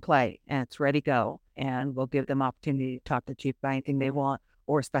plug and play, and it's ready to go. And we'll give them opportunity to talk to the chief about anything they want,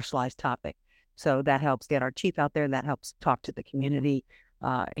 or a specialized topic. So that helps get our chief out there, and that helps talk to the community,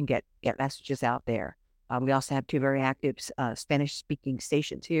 and get messages out there. We also have 2 very active Spanish-speaking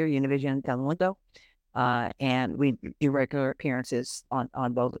stations here, Univision and Telemundo, and we do regular appearances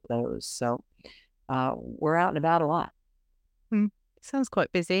on both of those. So we're out and about a lot. Sounds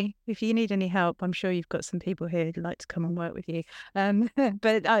quite busy. If you need any help, I'm sure you've got some people here who'd like to come and work with you.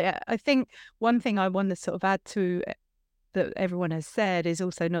 But I think one thing I want to sort of add to that everyone has said is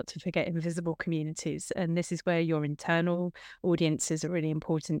also not to forget invisible communities. And this is where your internal audiences are really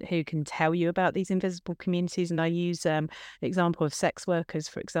important, who can tell you about these invisible communities. And I use the example of sex workers,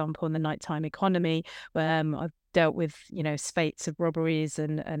 for example, in the nighttime economy, where I've dealt with, spates of robberies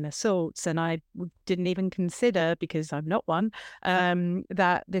and assaults. And I didn't even consider, because I'm not one,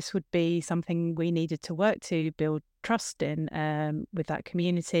 that this would be something we needed to work to build trust in with that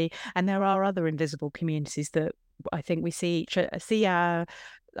community. And there are other invisible communities that I think we see our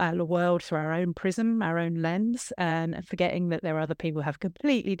world through our own prism, our own lens, and forgetting that there are other people who have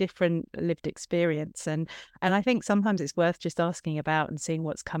completely different lived experience. And I think sometimes it's worth just asking about and seeing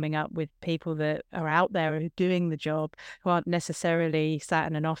what's coming up with people that are out there who are doing the job, who aren't necessarily sat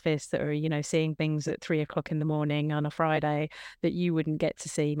in an office, that are, seeing things at 3 o'clock in the morning on a Friday that you wouldn't get to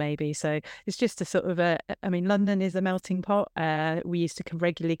see maybe. So it's just a sort of London is a melting pot. We used to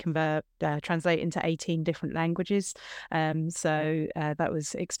regularly translate into 18 different languages. So that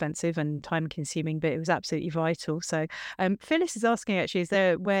was expensive and time consuming, but it was absolutely vital. So Phyllis is asking, actually, is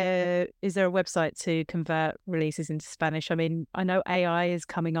there a website to convert releases into Spanish? I know AI is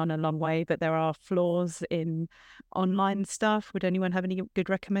coming on a long way, but there are flaws in online stuff. Would anyone have any good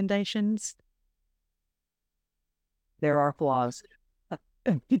recommendations? There are flaws.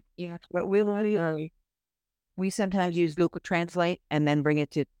 Yeah, but we sometimes use Google Translate and then bring it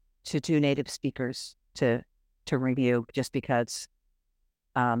to 2 native speakers to review, just because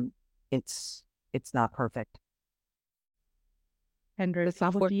it's not perfect. Kendra,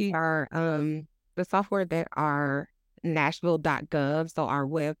 The software that are Nashville.gov, so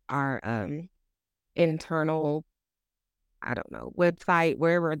our internal, website,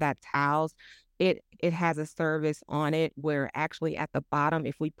 wherever that's housed, it has a service on it where actually at the bottom,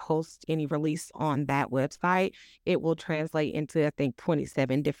 if we post any release on that website, it will translate into, I think,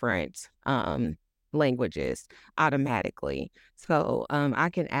 27 different languages automatically. So I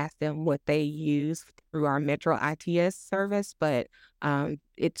can ask them what they use through our Metro ITS service, but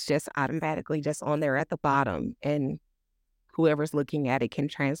it's just automatically just on there at the bottom, and whoever's looking at it can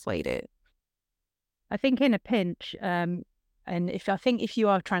translate it. I think in a pinch, And if you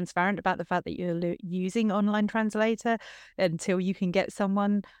are transparent about the fact that you're using online translator until you can get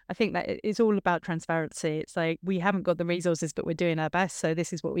someone, I think that it's all about transparency. It's like, we haven't got the resources, but we're doing our best. So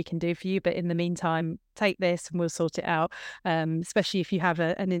this is what we can do for you. But in the meantime, take this and we'll sort it out. Especially if you have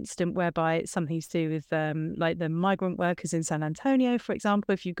an incident whereby it's something to do with like the migrant workers in San Antonio, for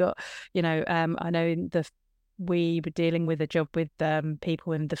example. If you've got, I know we were dealing with a job with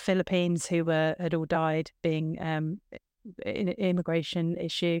people in the Philippines who had all died being in an immigration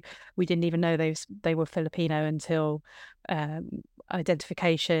issue. We didn't even know they were Filipino until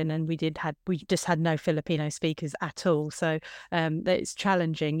identification, and we just had no Filipino speakers at all. So it's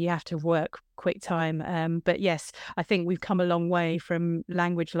challenging. You have to work quick time. But yes, I think we've come a long way from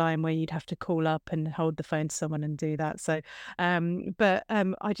language line where you'd have to call up and hold the phone to someone and do that. So, but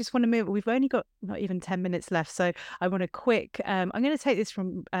I just want to move. We've only got not even 10 minutes left. So I want to I'm going to take this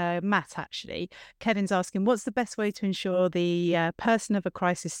from Matt, actually. Kevin's asking, what's the best way to ensure the person of a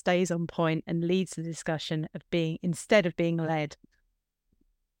crisis stays on point and leads the discussion instead of being led?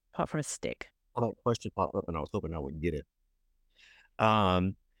 Apart from a stick. Well, that question popped up and I was hoping I would get it.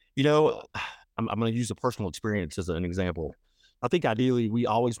 I'm going to use a personal experience as an example. I think ideally we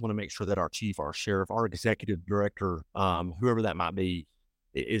always want to make sure that our chief, our sheriff, our executive director, whoever that might be,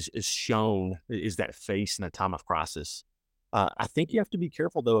 is that face in a time of crisis. I think you have to be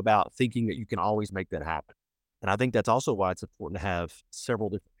careful, though, about thinking that you can always make that happen. And I think that's also why it's important to have several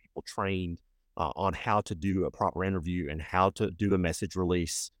different people trained on how to do a proper interview and how to do a message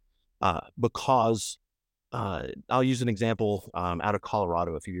release. Because I'll use an example out of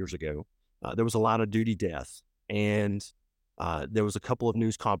Colorado a few years ago. There was a line of duty death, and there was a couple of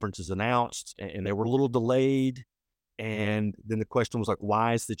news conferences announced, and they were a little delayed. And then the question was like,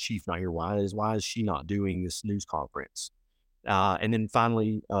 why is the chief not here? Why is she not doing this news conference? And then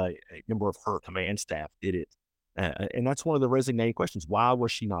finally, a member of her command staff did it. And that's one of the resonating questions. Why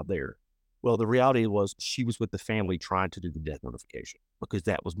was she not there? Well, the reality was she was with the family trying to do the death notification because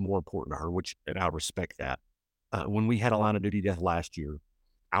that was more important to her, and I respect that. When we had a line of duty death last year,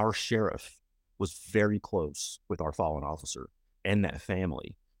 our sheriff was very close with our fallen officer and that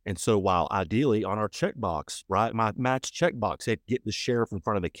family. And so while ideally on our checkbox, right, my match checkbox said get the sheriff in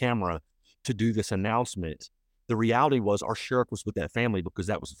front of the camera to do this announcement, the reality was our sheriff was with that family because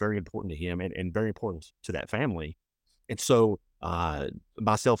that was very important to him and very important to that family. And so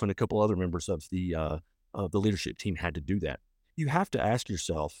myself and a couple other members of the leadership team had to do that. You have to ask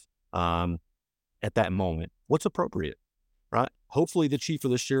yourself at that moment, what's appropriate, right? Hopefully the chief or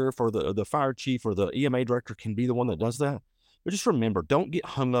the sheriff or the fire chief or the EMA director can be the one that does that. But just remember, don't get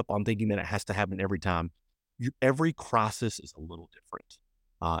hung up on thinking that it has to happen every time. Every crisis is a little different.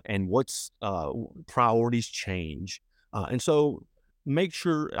 And what's priorities change. And so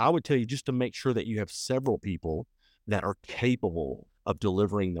I would tell you just to make sure that you have several people that are capable of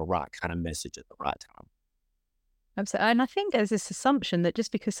delivering the right kind of message at the right time. Absolutely. And I think there's this assumption that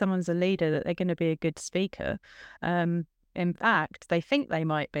just because someone's a leader, that they're going to be a good speaker. In fact, they think they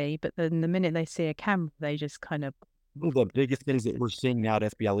might be, but then the minute they see a camera, they just kind of... One of the biggest things that we're seeing now at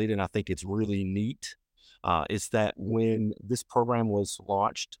FBI-LEEDA, and I think it's really neat, is that when this program was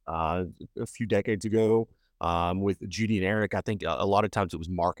launched a few decades ago with Judy and Eric, I think a lot of times it was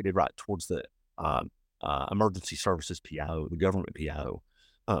marketed right towards the emergency services PIO, the government PIO.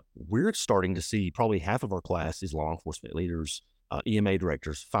 We're starting to see probably half of our class is law enforcement leaders, EMA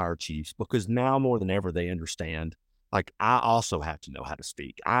directors, fire chiefs, because now more than ever they understand, like, I also have to know how to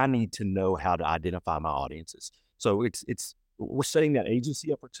speak. I need to know how to identify my audiences. So we're setting that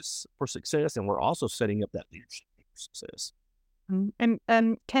agency up for success, and we're also setting up that leadership for success. And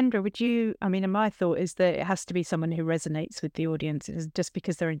Kendra, and my thought is that it has to be someone who resonates with the audience. Just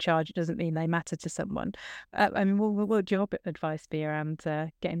because they're in charge, it doesn't mean they matter to someone. What would your advice be around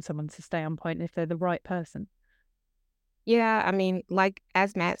getting someone to stay on point if they're the right person? Yeah, like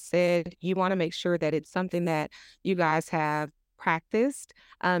as Matt said, you want to make sure that it's something that you guys have practiced,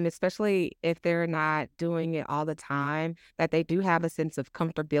 especially if they're not doing it all the time, that they do have a sense of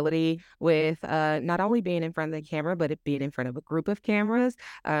comfortability with not only being in front of the camera, but it being in front of a group of cameras,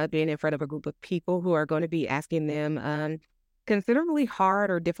 being in front of a group of people who are going to be asking them considerably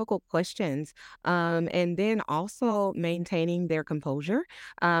hard or difficult questions, and then also maintaining their composure,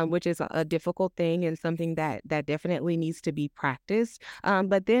 which is a difficult thing and something that definitely needs to be practiced.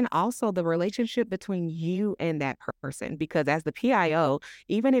 But then also the relationship between you and that person, because as the PIO,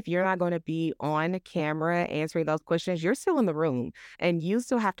 even if you're not going to be on camera answering those questions, you're still in the room and you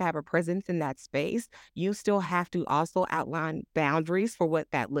still have to have a presence in that space. You still have to also outline boundaries for what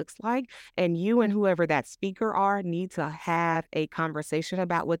that looks like. And you and whoever that speaker are need to have have a conversation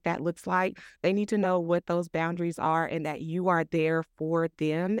about what that looks like. They need to know what those boundaries are and that you are there for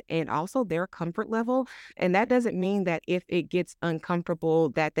them and also their comfort level. And that doesn't mean that if it gets uncomfortable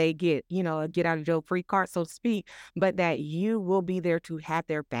that they get, a get out of jail free card, so to speak, but that you will be there to have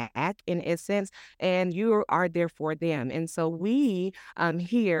their back in a sense, and you are there for them. And so we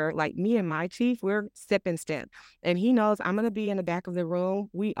here, like me and my chief, we're step in step. And he knows I'm going to be in the back of the room.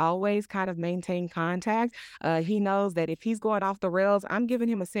 We always kind of maintain contact. He knows that if he's going off the rails, I'm giving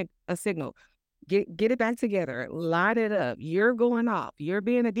him a signal. Get it back together. Line it up. You're going off. You're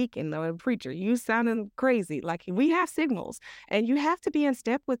being a deacon or a preacher. You sounding crazy. Like, we have signals, and you have to be in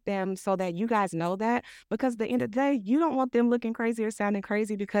step with them so that you guys know that, because at the end of the day, you don't want them looking crazy or sounding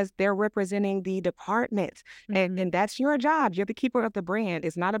crazy because they're representing the department. And that's your job. You're the keeper of the brand.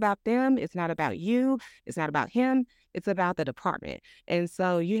 It's not about them. It's not about you. It's not about him. It's about the department. And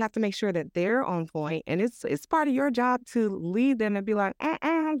so you have to make sure that they're on point, and it's part of your job to lead them and be like,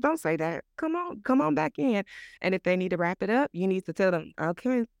 don't say that. Come on back in. And if they need to wrap it up, you need to tell them,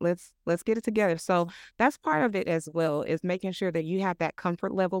 okay, let's get it together. So that's part of it as well, is making sure that you have that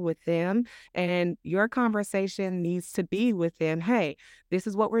comfort level with them, and your conversation needs to be with them. Hey, this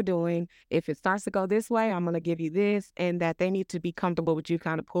is what we're doing. If it starts to go this way, I'm going to give you this, and that they need to be comfortable with you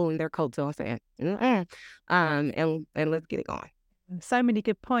kind of pulling their coattails and saying, and let's get it going. So many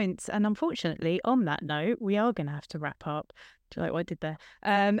good points. And unfortunately, on that note, we are going to have to wrap up. Do you like what I did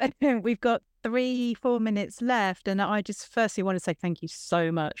there? We've got 3-4 minutes left. And I just firstly want to say thank you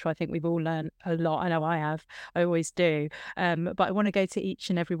so much. I think we've all learned a lot. I know I have. I always do. But I want to go to each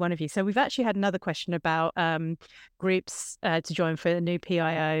and every one of you. So we've actually had another question about groups to join for the new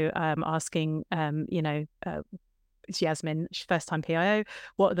PIO, asking, it's Yasmin, first time PIO.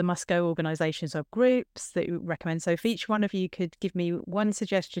 What are the must-go organisations or groups that you recommend? So if each one of you could give me one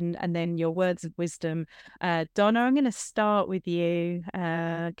suggestion and then your words of wisdom. Donna, I'm going to start with you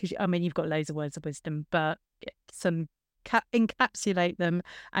because, you've got loads of words of wisdom, but encapsulate them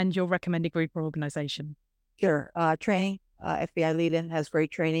and your recommended group or organisation. Sure. Training. FBI-LEEDA has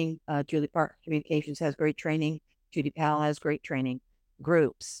great training. Julie Park Communications has great training. Judy Powell has great training.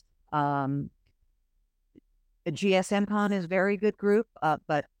 Groups. The GSMCon is a very good group,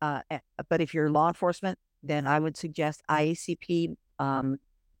 but if you're law enforcement, then I would suggest IACP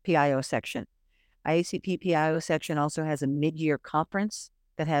PIO section. IACP PIO section also has a mid-year conference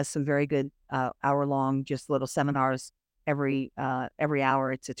that has some very good hour-long, just little seminars every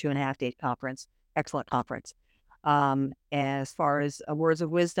hour. It's a 2.5-day conference. Excellent conference. As far as words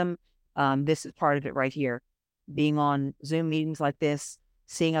of wisdom, this is part of it right here. Being on Zoom meetings like this,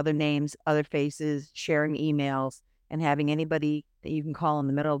 seeing other names, other faces, sharing emails, and having anybody that you can call in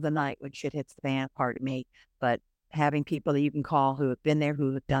the middle of the night when shit hits the fan, pardon me, but having people that you can call who have been there,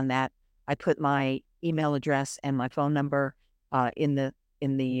 who have done that. I put my email address and my phone number in the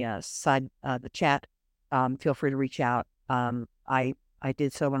side the chat. Feel free to reach out. I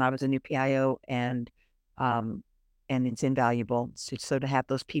did so when I was a new PIO, and it's invaluable. So to have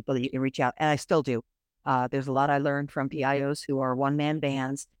those people that you can reach out, and I still do. There's a lot I learned from PIOs who are one-man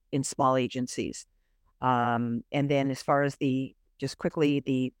bands in small agencies. And then as far as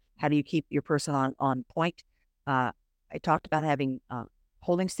how do you keep your person on point? I talked about having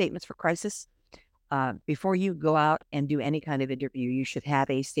holding statements for crisis. Before you go out and do any kind of interview, you should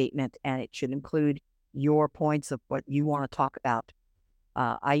have a statement, and it should include your points of what you want to talk about.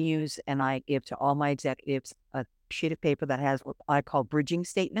 I use and I give to all my executives a sheet of paper that has what I call bridging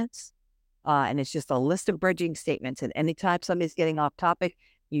statements. And it's just a list of bridging statements. And anytime somebody's getting off topic,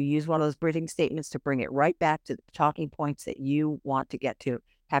 you use one of those bridging statements to bring it right back to the talking points that you want to get to.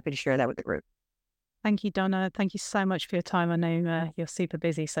 Happy to share that with the group. Thank you, Donna. Thank you so much for your time. I know you're super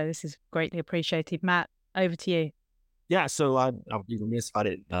busy, so this is greatly appreciated. Matt, over to you. Yeah, so I'll be remiss if I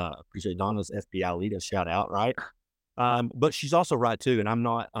didn't appreciate Donna's FBI-LEEDA shout out, right? But she's also right too, and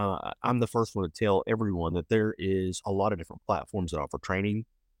I'm the first one to tell everyone that there is a lot of different platforms that offer training.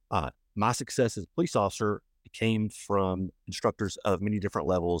 My success as a police officer came from instructors of many different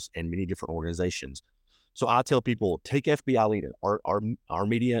levels and many different organizations. So I tell people, take FBI-LEEDA. Our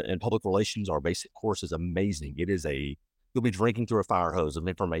media and public relations, our basic course is amazing. You'll be drinking through a fire hose of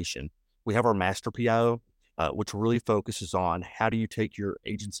information. We have our Master PIO, which really focuses on how do you take your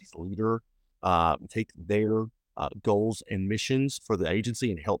agency's leader, take their goals and missions for the agency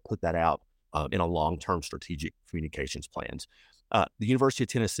and help put that out in a long-term strategic communications plans. The University of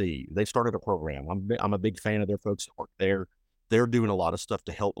Tennessee, they've started a program. I'm a big fan of their folks that work there. They're doing a lot of stuff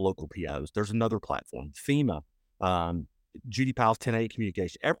to help local PIOs. There's another platform, FEMA, Judy Powell's 10-8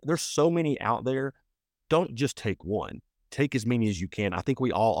 communication. There's so many out there. Don't just take one. Take as many as you can. I think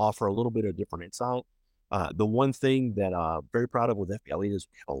we all offer a little bit of different insight. The one thing that I'm very proud of with FBI-LEEDA is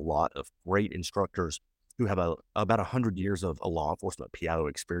we have a lot of great instructors who have about 100 years of a law enforcement PIO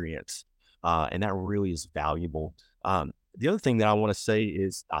experience, and that really is valuable. The other thing that I want to say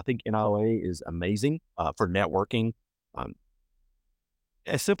is I think NIOA is amazing for networking. Um,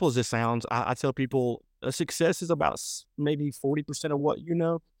 as simple as this sounds, I tell people success is about maybe 40% of what you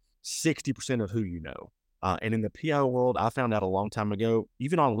know, 60% of who you know. And in the PIO world, I found out a long time ago,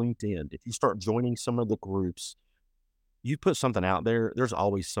 even on LinkedIn, if you start joining some of the groups, you put something out there, there's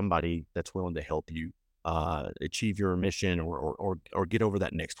always somebody that's willing to help you achieve your mission or get over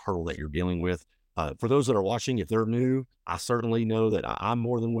that next hurdle that you're dealing with. For those that are watching, if they're new, I certainly know that I'm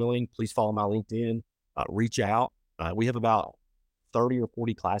more than willing. Please follow my LinkedIn, reach out. We have about 30 or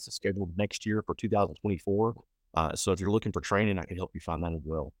 40 classes scheduled next year for 2024. So if you're looking for training, I can help you find that as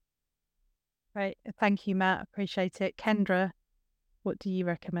well. Right. Thank you, Matt. Appreciate it. Kendra, what do you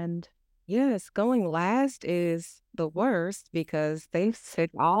recommend? Yes, going last is the worst because they've said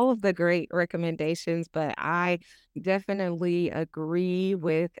all of the great recommendations, but I definitely agree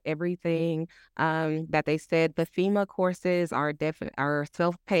with everything that they said. The FEMA courses are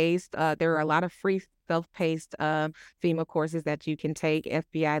self-paced. There are a lot of free self-paced FEMA courses that you can take.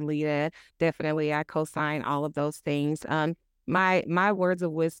 FBI-LEEDA, definitely I co-sign all of those things. My words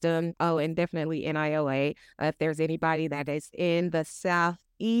of wisdom, oh, and definitely NIOA. If there's anybody that is in the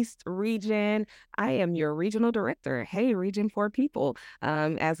Southeast region, I am your regional director. Hey, Region 4 people,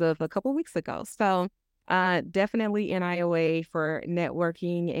 as of a couple weeks ago. So definitely NIOA for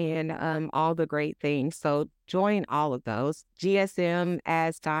networking and all the great things. So join all of those. GSM,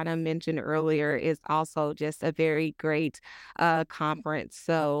 as Donna mentioned earlier, is also just a very great conference.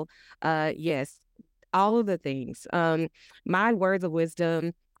 So yes, all of the things. My words of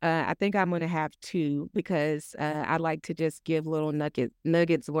wisdom, I think I'm going to have two because I like to just give little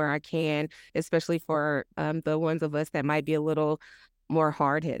nuggets where I can, especially for the ones of us that might be a little more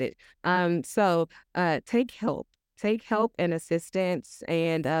hard-headed. So take help. Take help and assistance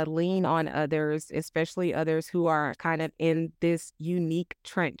and lean on others, especially others who are kind of in this unique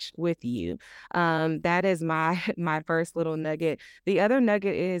trench with you. That is my my first little nugget. The other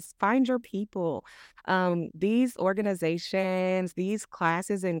nugget is find your people. These organizations, these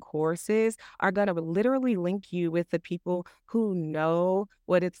classes and courses are going to literally link you with the people who know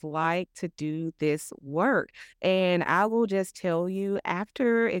what it's like to do this work. And I will just tell you,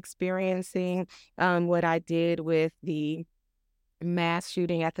 after experiencing what I did with the mass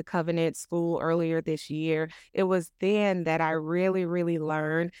shooting at the Covenant School earlier this year, it was then that I really, really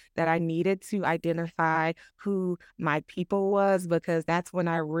learned that I needed to identify who my people was, because that's when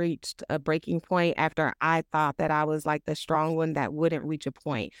I reached a breaking point after I thought that I was like the strong one that wouldn't reach a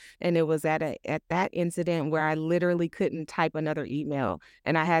point. And it was at that incident where I literally couldn't type another email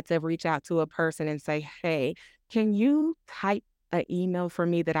and I had to reach out to a person and say, hey, can you type an email for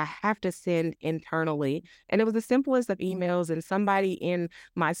me that I have to send internally? And it was the simplest of emails, and somebody in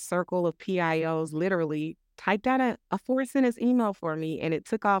my circle of PIOs literally typed out a 4-sentence email for me, and it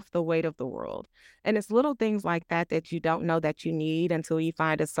took off the weight of the world. And it's little things like that that you don't know that you need until you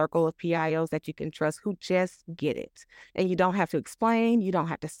find a circle of PIOs that you can trust who just get it. And you don't have to explain, you don't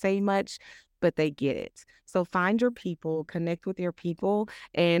have to say much, but they get it. So find your people, connect with your people,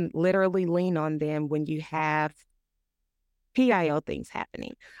 and literally lean on them when you have PIO things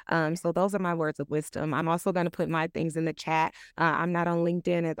happening. So those are my words of wisdom. I'm also going to put my things in the chat. I'm not on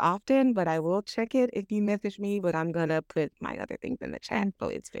LinkedIn as often, but I will check it if you message me, but I'm going to put my other things in the chat. So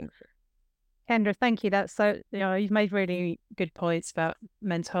it's been Kendra, thank you. That's so, you've made really good points about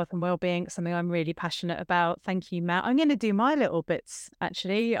mental health and well-being, something I'm really passionate about. Thank you, Matt. I'm going to do my little bits,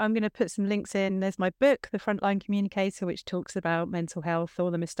 actually. I'm going to put some links in. There's my book, The Frontline Communicator, which talks about mental health,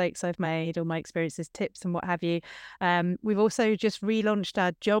 all the mistakes I've made, all my experiences, tips, and what have you. We've also just relaunched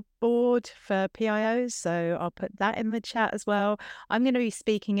our job board for PIOs, so I'll put that in the chat as well. I'm going to be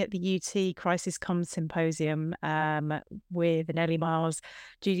speaking at the UT Crisis Comms Symposium with Nellie Miles,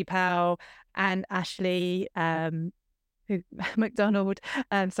 Judy Powell, and Ashley McDonald.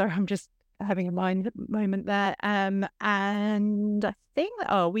 Sorry, I'm just having a mind moment there. And I think,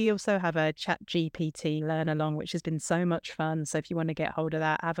 we also have a Chat GPT learn along, which has been so much fun. So if you want to get hold of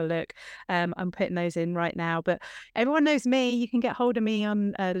that, have a look. I'm putting those in right now. But everyone knows me. You can get hold of me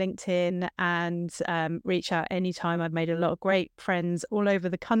on LinkedIn and reach out anytime. I've made a lot of great friends all over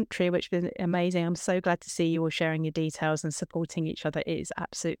the country, which has been amazing. I'm so glad to see you all sharing your details and supporting each other. It is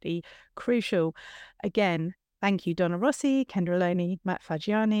absolutely crucial. Again, Thank you, Donna Rossi, Kendra, Loney, Matt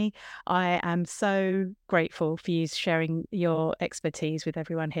Fagiani. I am so grateful for you sharing your expertise with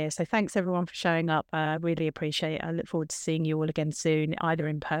everyone here. So thanks everyone for showing up. I really appreciate it. I look forward to seeing you all again soon, either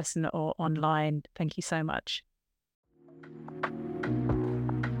in person or online. Thank you so much.